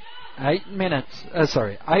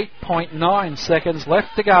 8.9 seconds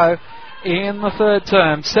left to go in the third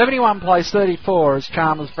term. 71 plays 34 as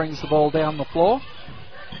Chalmers brings the ball down the floor.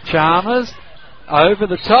 Chalmers over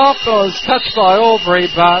the top, was touched by Albury,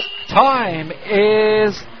 but time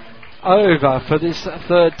is over for this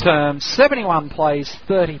third term. 71 plays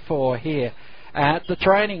 34 here at the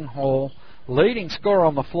training hall. Leading scorer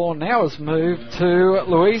on the floor now has moved to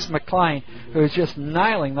Louise McLean, who is just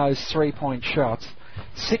nailing those 3-point shots.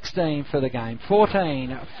 16 for the game,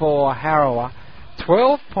 14 for Harrower,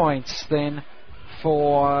 12 points then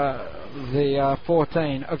for the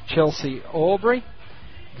 14 of Chelsea Albury.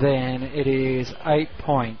 Then it is 8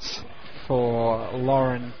 points for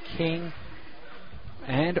Lauren King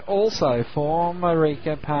and also for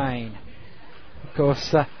Marika Payne. Of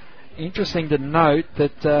course, interesting to note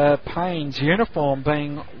that Payne's uniform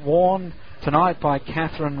being worn tonight by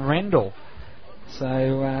Catherine Rendell.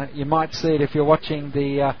 So you might see it if you're watching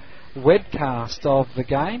the webcast of the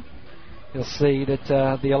game. You'll see that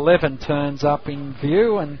the 11 turns up in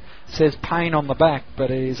view and says Payne on the back,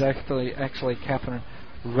 but it is actually Catherine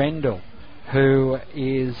Rendell who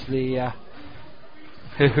is the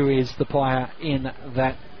player in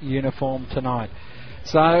that uniform tonight.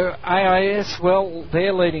 So AIS, well,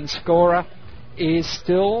 their leading scorer is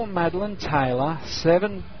still Madeline Taylor.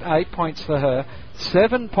 8 points for her,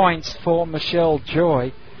 7 points for Michelle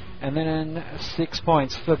Joy, and then 6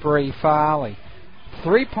 points for Bree Farley.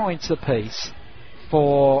 3 points apiece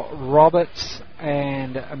for Roberts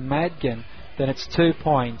and Madgen. Then it's 2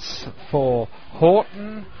 points for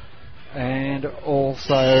Horton and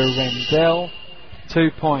also Rendell.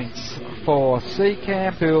 2 points for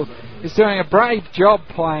Seacamp, who is doing a brave job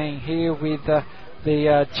playing here with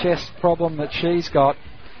the chest problem that she's got.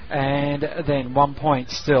 And then 1 point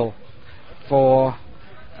still for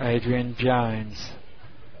Adrian Jones.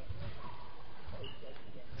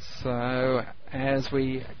 So as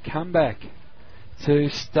we come back to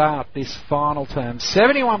start this final term,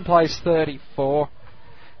 71 plays 34.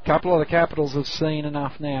 A couple of the Capitals have seen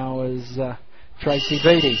enough now as Tracy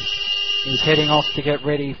Beattie is heading off to get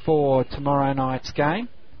ready for tomorrow night's game.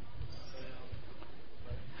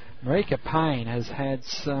 Marika Payne has had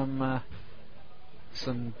some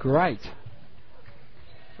great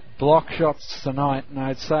block shots tonight, and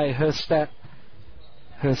I'd say her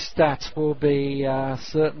stats will be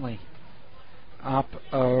certainly up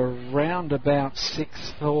around about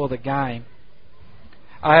 6 for the game.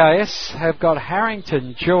 AIS have got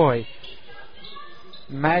Harrington, Joy,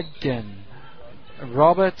 Madgen,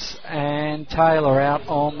 Roberts and Taylor out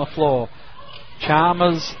on the floor.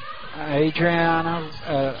 Chalmers, Adrian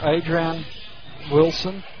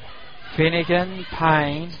Wilson, Finnegan,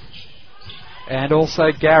 Payne, and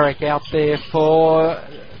also Garrick out there for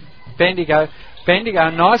Bendigo.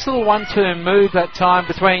 Bendigo, nice little 1-2 move that time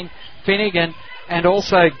between Finnegan and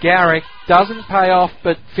also Garrick. Doesn't pay off,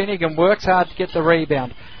 but Finnegan works hard to get the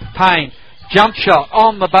rebound. Payne, jump shot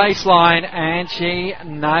on the baseline, and she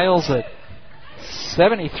nails it.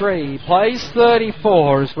 73 plays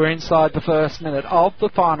 34 as we're inside the first minute of the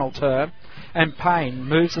final term, and Payne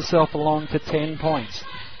moves herself along to 10 points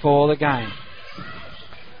for the game.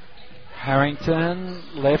 Harrington,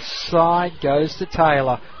 left side, goes to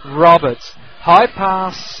Taylor. Roberts, high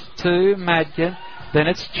pass to Madgen. Then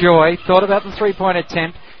it's Joy. Thought about the 3-point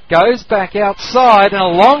attempt. Goes back outside, and a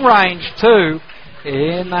long range two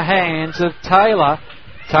in the hands of Taylor.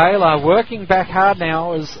 Taylor working back hard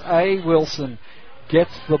now as A. Wilson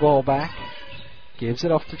gets the ball back. Gives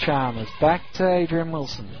it off to Chalmers. Back to Adrian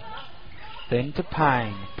Wilson. Then to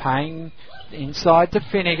Payne. Payne inside to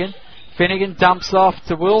Finnegan. Finnegan dumps off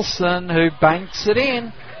to Wilson, who banks it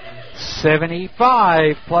in.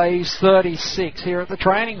 75 plays 36 here at the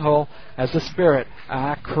training hall as the Spirit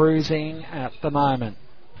are cruising at the moment.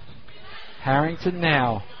 Harrington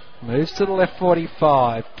now moves to the left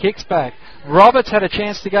 45, kicks back. Roberts had a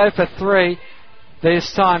chance to go for 3.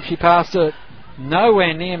 This time she passed it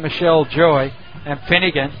nowhere near Michelle Joy, and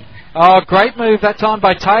Finnegan. Oh, great move that time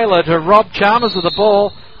by Taylor to rob Chalmers of the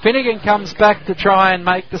ball. Finnegan comes back to try and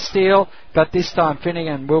make the steal, but this time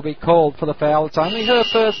Finnegan will be called for the foul. It's only her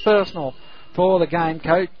first personal for the game.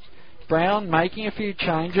 Coach Brown making a few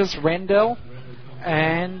changes. Rendell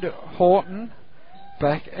and Horton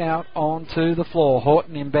back out onto the floor.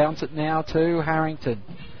 Horton inbounds it now to Harrington.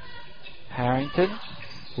 Harrington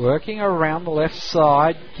working around the left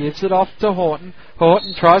side, gives it off to Horton.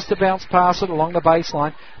 Horton tries to bounce past it along the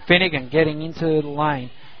baseline. Finnegan getting into the lane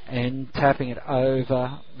and tapping it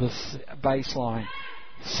over the baseline.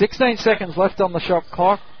 16 seconds left on the shot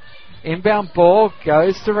clock. Inbound ball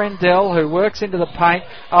goes to Rendell, who works into the paint.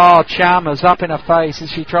 Oh, Chalmers up in her face as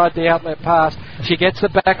she tried the outlet pass. She gets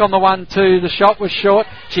it back on the 1-2. The shot was short.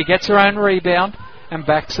 She gets her own rebound and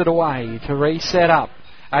backs it away to reset up.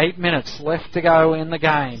 8 minutes left to go in the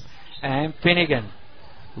game. And Finnegan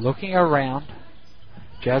looking around.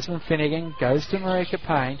 Jasmine Finnegan goes to Marika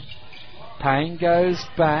Payne. Payne goes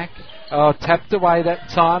back. Oh, tapped away that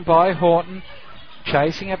time by Horton.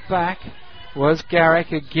 Chasing it back was Garrick,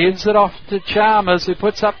 who gives it off to Chalmers, who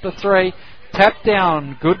puts up the 3. Tapped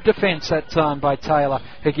down. Good defence that time by Taylor,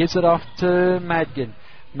 who gives it off to Madgen.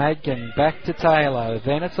 Madgen back to Taylor.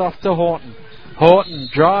 Then it's off to Horton. Horton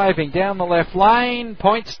driving down the left lane.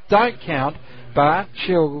 Points don't count, but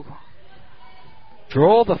she'll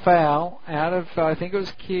draw the foul out of, I think it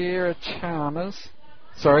was Kira Chalmers.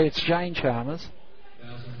 Sorry, it's Jane Chalmers.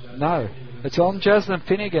 No, it's on Jasmine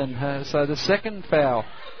Finnegan. So the second foul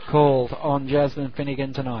called on Jasmine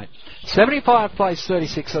Finnegan tonight. 75 plays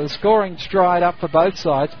 36, so the scoring's dried up for both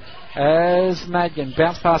sides as Madgen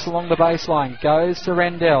bounce pass along the baseline, goes to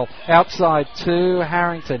Rendell, outside to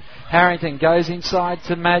Harrington. Harrington goes inside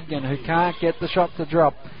to Madgen, who can't get the shot to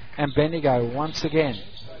drop, and Bendigo once again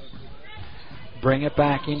bring it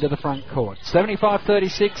back into the front court.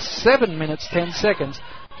 75-36, 7 minutes 10 seconds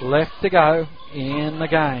left to go in the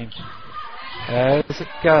game. As it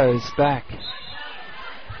goes back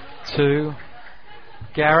to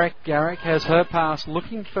Garrick. Garrick has her pass,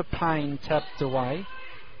 looking for Payne, tapped away.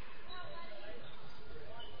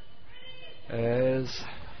 As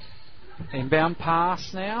inbound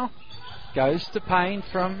pass now goes to Payne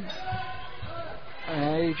from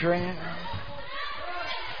Adrian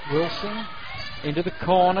Wilson. Into the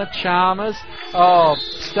corner, Chalmers. Oh,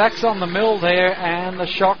 stacks on the mill there, and the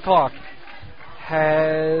shot clock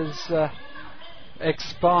has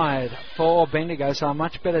expired for Bendigo, so a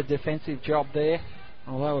much better defensive job there,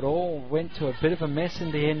 although it all went to a bit of a mess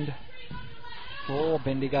in the end for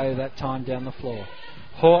Bendigo that time down the floor.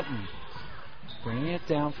 Horton bringing it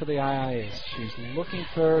down for the AIS. She's looking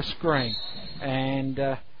for a screen, and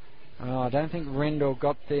I don't think Rendell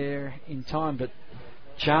got there in time, but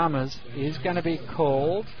Chalmers is going to be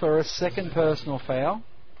called for a second personal foul.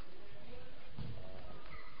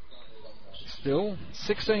 Still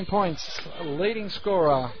 16 points. Leading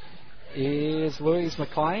scorer is Louise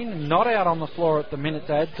McLean. Not out on the floor at the minute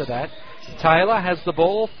to add to that. Taylor has the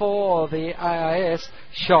ball for the AIS.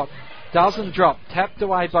 Shot doesn't drop. Tapped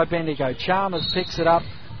away by Bendigo. Chalmers picks it up.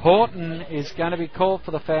 Horton is going to be called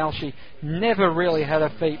for the foul. She never really had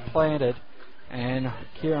her feet planted. And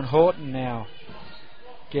Kieran Horton now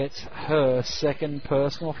gets her second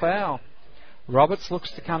personal foul. Roberts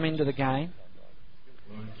looks to come into the game.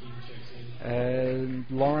 And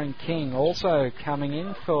Lauren King also coming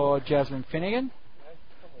in for Jasmine Finnegan.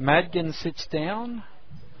 Madgen sits down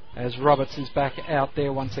as Roberts is back out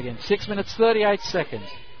there once again. 6 minutes 38 seconds.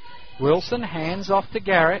 Wilson hands off to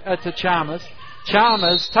to Chalmers.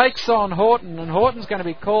 Chalmers takes on Horton, and Horton's going to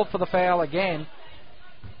be called for the foul again.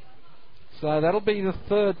 So that'll be the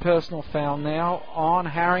third personal foul now on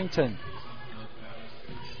Harrington.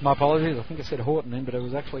 My apologies, I think I said Horton then, but it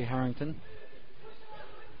was actually Harrington.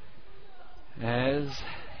 As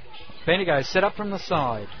Bendigo set up from the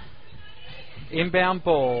side. Inbound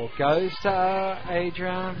ball goes to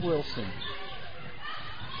Adrian Wilson.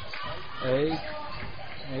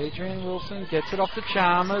 Adrian Wilson gets it off to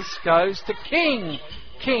Chalmers, goes to King.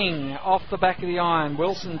 King off the back of the iron.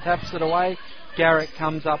 Wilson taps it away. Garrett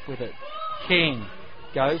comes up with it. King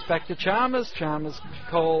goes back to Chalmers. Chalmers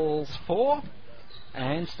calls 4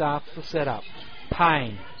 and starts the setup.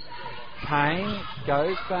 Payne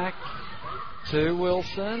goes back to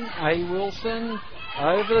Wilson. Wilson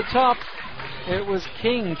over the top. It was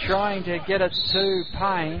King trying to get it to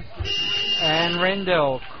Payne, and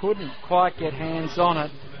Rendell couldn't quite get hands on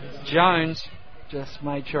it. Jones just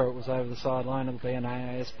made sure it was over the sideline. It'll be an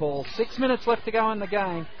AIS ball. 6 minutes left to go in the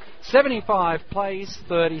game. 75 plays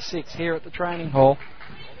 36 here at the training hall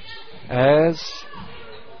as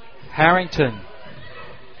Harrington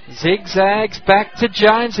zigzags back to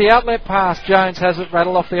Jones. The outlet pass. Jones has it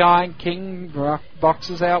rattled off the iron. King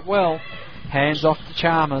boxes out well. Hands off to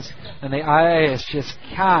Chalmers, and the AIS just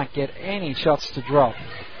can't get any shots to drop.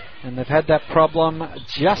 And they've had that problem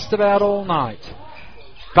just about all night.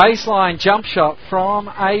 Baseline jump shot from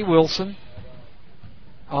A. Wilson.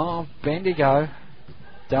 Oh, Bendigo.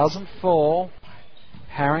 Doesn't fall.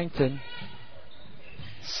 Harrington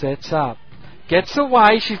sets up. Gets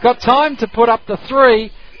away. She's got time to put up the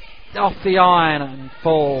 3. Off the iron and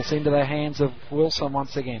falls into the hands of Wilson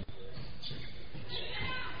once again.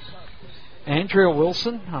 Andrea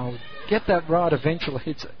Wilson. I'll get that right eventually.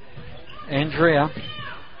 It's Andrea.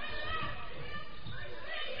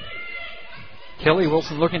 Kelly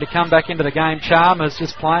Wilson looking to come back into the game. Chalmers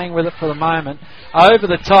just playing with it for the moment. Over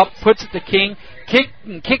the top, puts it to King.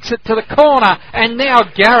 Kicks it to the corner. And now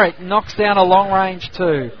Garrick knocks down a long range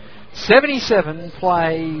 2. 77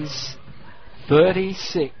 plays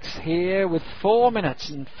 36 here with 4 minutes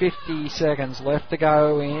and 50 seconds left to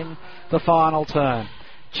go in the final turn.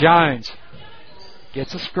 Jones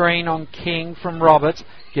gets a screen on King from Roberts.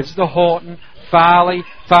 Gives it to Horton. Farley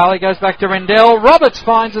goes back to Rendell. Roberts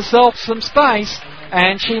finds herself some space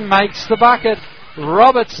and she makes the bucket.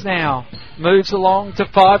 Roberts now moves along to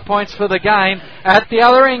 5 points for the game. At the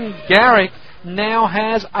other end, Garrick now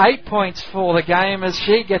has 8 points for the game as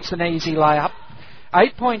she gets an easy layup.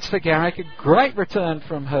 8 points for Garrick, a great return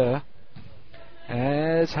from her.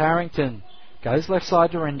 As Harrington goes left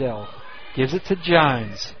side to Rendell. Gives it to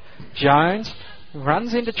Jones. Jones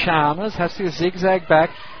runs into Chalmers, has to zigzag back.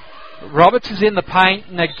 Roberts is in the paint,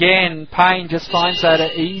 and again, Payne just finds that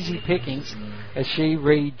an easy pickings as she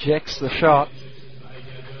rejects the shot.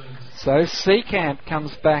 So Seacamp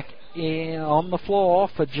comes back in on the floor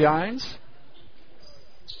for Jones.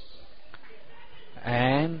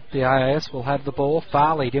 And the AIS will have the ball.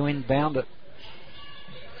 Farley to inbound it.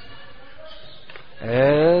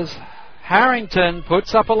 As Harrington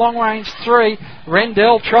puts up a long range 3.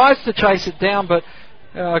 Rendell tries to chase it down, but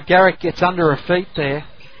Garrick gets under her feet there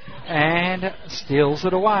and steals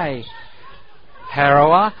it away.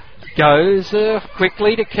 Harrower goes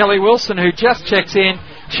quickly to Kelly Wilson, who just checks in.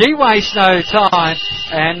 She wastes no time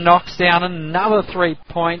and knocks down another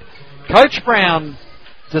 3-point. Coach Brown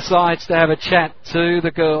decides to have a chat to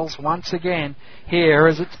the girls once again here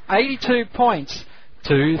as it's 82 points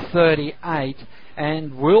to 38,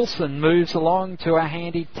 and Wilson moves along to a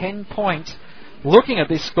handy 10 points. Looking at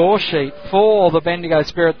this score sheet for the Bendigo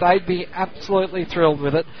Spirit, they'd be absolutely thrilled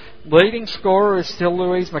with it. Leading scorer is still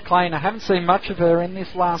Louise McLean. I haven't seen much of her in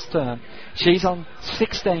this last term. She's on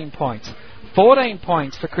 16 points. 14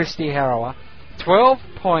 points for Christy Harrower. 12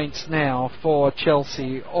 points now for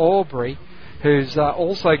Chelsea Aubrey, who's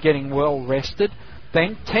also getting well rested.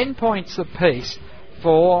 Then 10 points apiece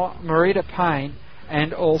for Marita Payne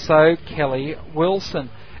and also Kelly Wilson.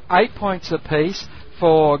 8 points apiece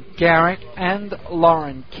for Garrick and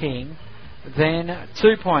Lauren King. Then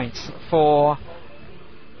 2 points for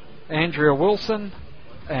Andrea Wilson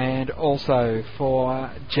and also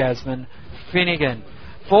for Jasmine Finnegan.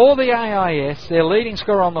 For the AIS, their leading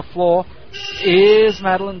scorer on the floor is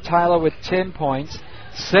Madeline Taylor with 10 points.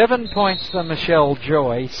 7 points for Michelle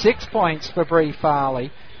Joy. 6 points for Bree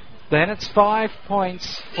Farley. Then it's 5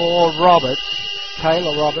 points for Roberts.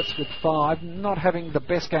 Taylor Roberts with 5. Not having the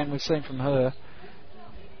best game we've seen from her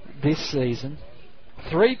this season.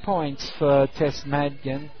 3 points for Tess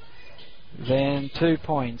Madigan. Then 2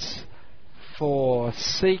 points for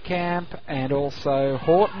Seacamp and also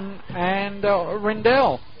Horton and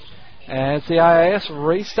Rendell. As the AIS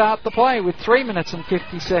restart the play with 3 minutes and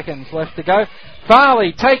 50 seconds left to go.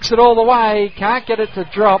 Farley takes it all the way, can't get it to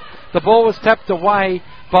drop. The ball was tapped away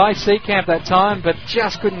by Seacamp that time, but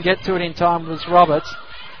just couldn't get to it in time was Roberts.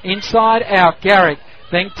 Inside out, Garrick,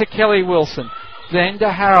 then to Kelly Wilson, then to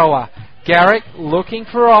Harrower. Garrick looking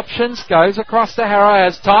for options, goes across to Harrower,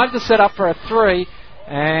 has time to set up for a 3,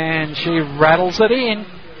 and she rattles it in.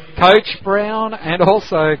 Coach Brown and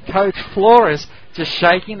also Coach Flores just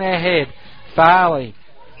shaking their head. Farley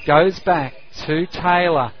goes back to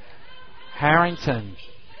Taylor. Harrington,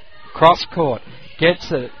 cross court,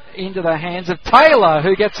 gets it into the hands of Taylor,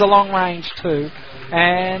 who gets a long range 2,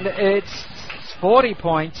 and it's 40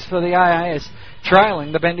 points for the AIS,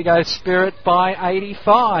 trailing the Bendigo Spirit by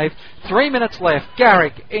 85. 3 minutes left.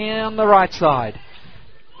 Garrick in the right side.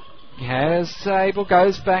 Has Abel,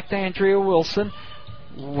 goes back to Andrea Wilson,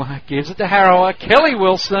 gives it to Harrower. Kelly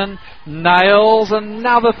Wilson nails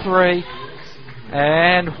another 3.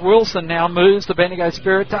 And Wilson now moves the Bendigo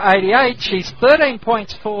Spirit to 88. She's 13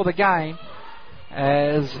 points for the game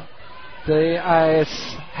as the AIS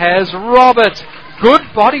has Roberts. Good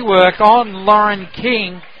body work on Lauren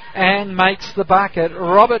King and makes the bucket.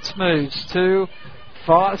 Roberts moves to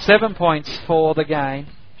 7 points for the game.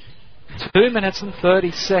 2 minutes and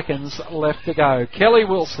 30 seconds left to go. Kelly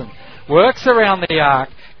Wilson works around the arc,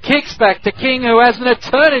 kicks back to King, who has an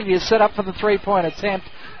eternity to set up for the 3-point attempt.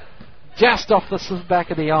 Just off the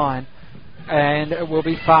back of the iron, and it will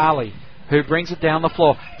be Farley who brings it down the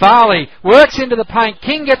floor. Farley works into the paint.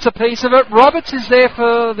 King gets a piece of it. Roberts is there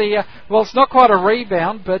for the, well, it's not quite a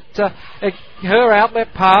rebound, but her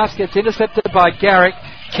outlet pass gets intercepted by Garrick.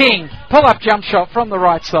 King, pull-up jump shot from the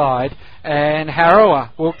right side, and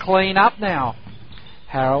Harrower will clean up now.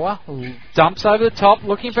 Harrower dumps over the top,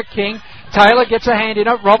 looking for King. Taylor gets a hand in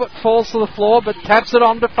it. Robert falls to the floor, but taps it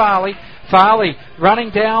on to Farley. Farley running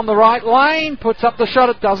down the right lane, puts up the shot,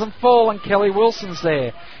 it doesn't fall, and Kelly Wilson's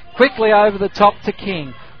there. Quickly over the top to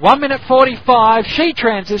King. 1 minute 45, she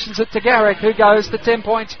transitions it to Garrick, who goes to 10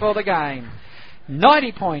 points for the game.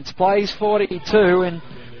 90 points, plays 42 in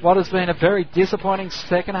what has been a very disappointing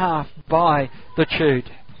second half by the Chute.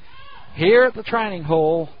 Here at the training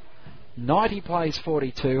hall, 90 plays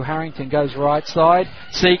 42. Harrington goes right side.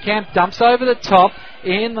 Seacamp dumps over the top.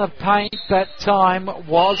 In the paint that time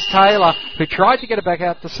was Taylor, who tried to get it back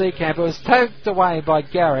out to Seacamp. It was taken away by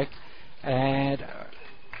Garrick, and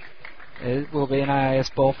it will be an AIS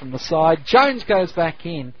ball from the side. Jones goes back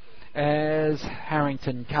in as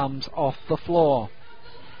Harrington comes off the floor.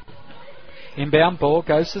 Inbound ball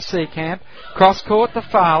goes to Seacamp. Cross court to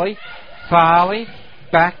Farley. Farley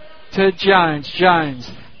back to Jones.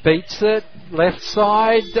 Jones beats it left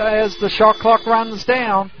side as the shot clock runs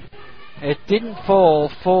down. It didn't fall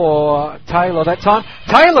for Taylor that time.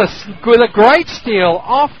 Taylor with a great steal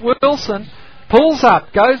off Wilson. Pulls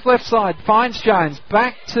up, goes left side, finds Jones.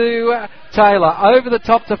 Back to Taylor, over the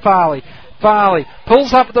top to Farley. Farley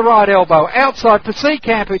pulls up at the right elbow, outside for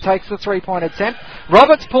Seacamp, who takes the three-point attempt.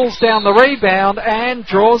 Roberts pulls down the rebound and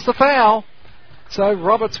draws the foul. So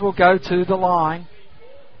Roberts will go to the line.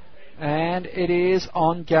 And it is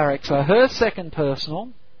on Garrick. So her second personal.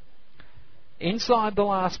 Inside the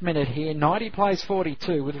last minute here, 90 plays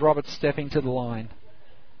 42 with Roberts stepping to the line.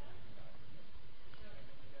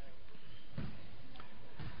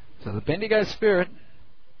 So the Bendigo Spirit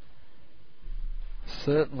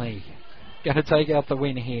certainly going to take out the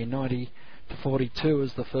win here. 90 to 42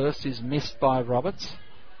 as the first is missed by Roberts.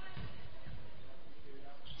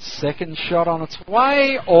 Second shot on its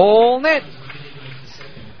way, all net.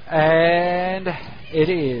 And it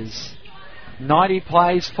is 90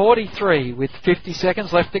 plays 43 with 50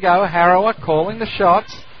 seconds left to go. Harrower calling the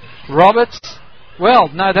shots. Roberts, well,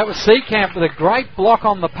 no, that was Seacamp with a great block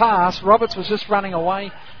on the pass. Roberts was just running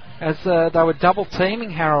away as they were double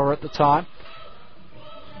teaming Harrower at the time.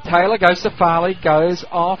 Taylor goes to Farley, goes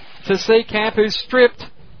off to Seacamp, who's stripped.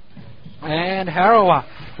 And Harrower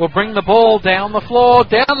will bring the ball down the floor,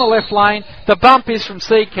 down the left lane. The bump is from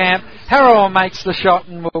Seacamp. Harrower makes the shot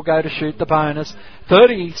and will go to shoot the bonus.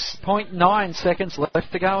 30.9 seconds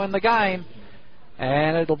left to go in the game.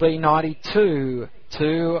 And it'll be 92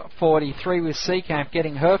 to 43 with Seacamp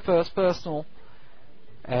getting her first personal.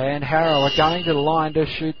 And Harrower going to the line to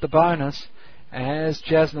shoot the bonus as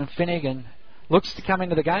Jasmine Finnegan looks to come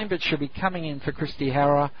into the game, but she'll be coming in for Christy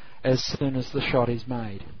Harrower as soon as the shot is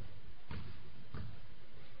made.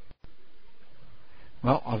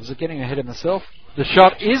 Well, I was getting ahead of myself. The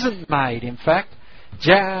shot isn't made, in fact.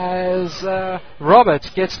 Jazz Roberts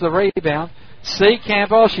gets the rebound.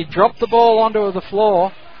 Seacamp, oh, she dropped the ball onto the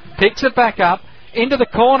floor. Picks it back up. Into the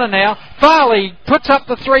corner now. Farley puts up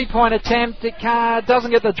the three-point attempt. It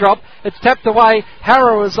doesn't get the drop. It's tapped away.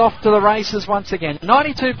 Harrow is off to the races once again.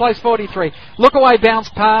 92 plays 43. Look away bounce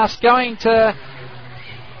pass going to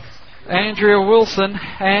Andrea Wilson.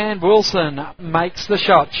 And Wilson makes the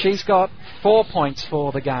shot. She's got 4 points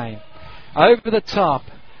for the game. Over the top,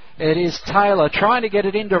 it is Taylor trying to get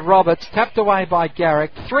it into Roberts. Tapped away by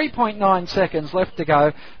Garrick. 3.9 seconds left to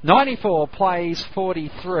go. 94 plays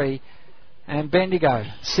 43. And Bendigo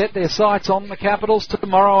set their sights on the Capitals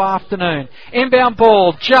tomorrow afternoon. Inbound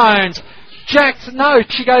ball, Jones. Jackson, no,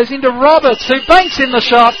 she goes into Roberts, who banks in the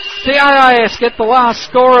shot. The AIS get the last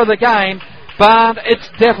score of the game, but it's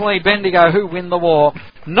definitely Bendigo who win the war.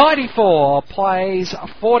 94 plays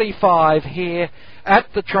 45 here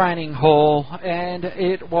at the training hall, and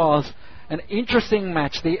it was an interesting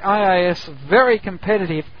match. The AIS very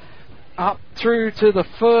competitive up through to the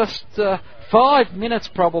first 5 minutes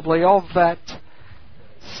probably of that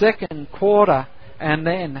second quarter, and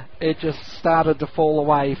then it just started to fall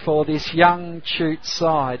away for this young Chute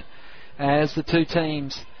side as the two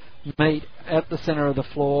teams meet at the centre of the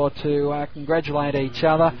floor to congratulate each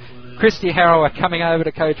other. Christy Harrower coming over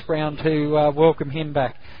to Coach Brown to welcome him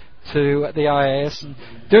back to the IAS and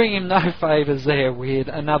doing him no favours there with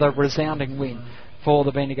another resounding win for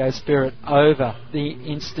the Bendigo Spirit over the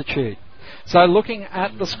Institute. So looking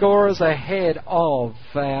at the scorers ahead of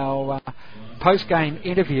our post-game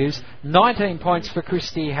interviews, 19 points for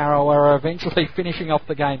Christy Harrower, eventually finishing off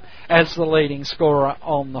the game as the leading scorer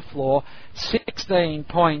on the floor. 16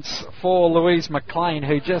 points for Louise McLean,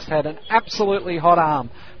 who just had an absolutely hot arm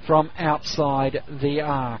from outside the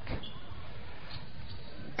arc.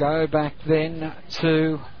 Go back then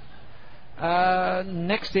to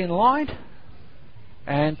next in line,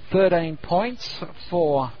 and 13 points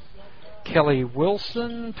for Kelly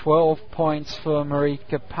Wilson, 12 points for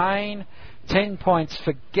Marika Payne, 10 points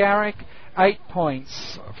for Garrick, 8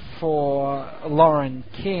 points for Lauren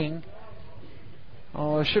King.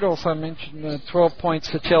 I should also mention 12 points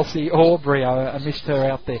for Chelsea Aubrey. I missed her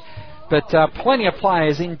out there. But plenty of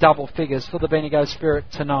players in double figures for the Bendigo Spirit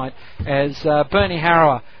tonight, as Bernie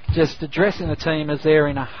Harrower just addressing the team as they're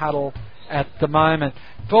in a huddle at the moment.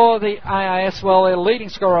 For the AIS, well, their leading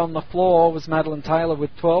scorer on the floor was Madeline Taylor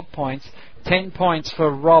with 12 points, 10 points for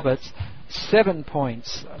Roberts, 7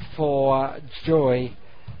 points for Joy,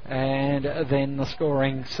 and then the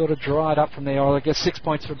scoring sort of dried up from there. I guess 6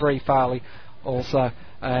 points for Bree Farley, also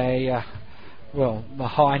a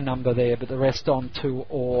high number there, but the rest on 2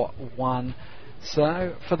 or 1.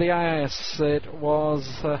 So for the AIS, it was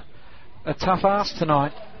a tough ask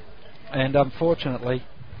tonight, and unfortunately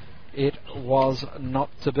it was not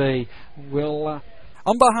to be.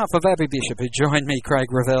 On behalf of Abby Bishop, who joined me, Craig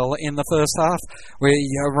Revell, in the first half, we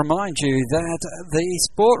remind you that the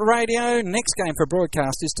Sport Radio next game for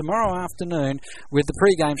broadcast is tomorrow afternoon, with the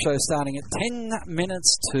pre-game show starting at 10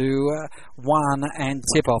 minutes to 1 and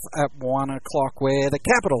tip-off at 1 o'clock, where the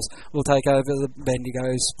Capitals will take over the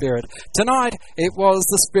Bendigo Spirit. Tonight, it was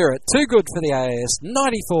the Spirit, too good for the AIS,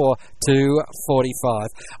 94-45.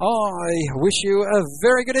 I wish you a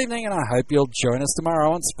very good evening, and I hope you'll join us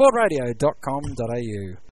tomorrow on sportradio.com.au.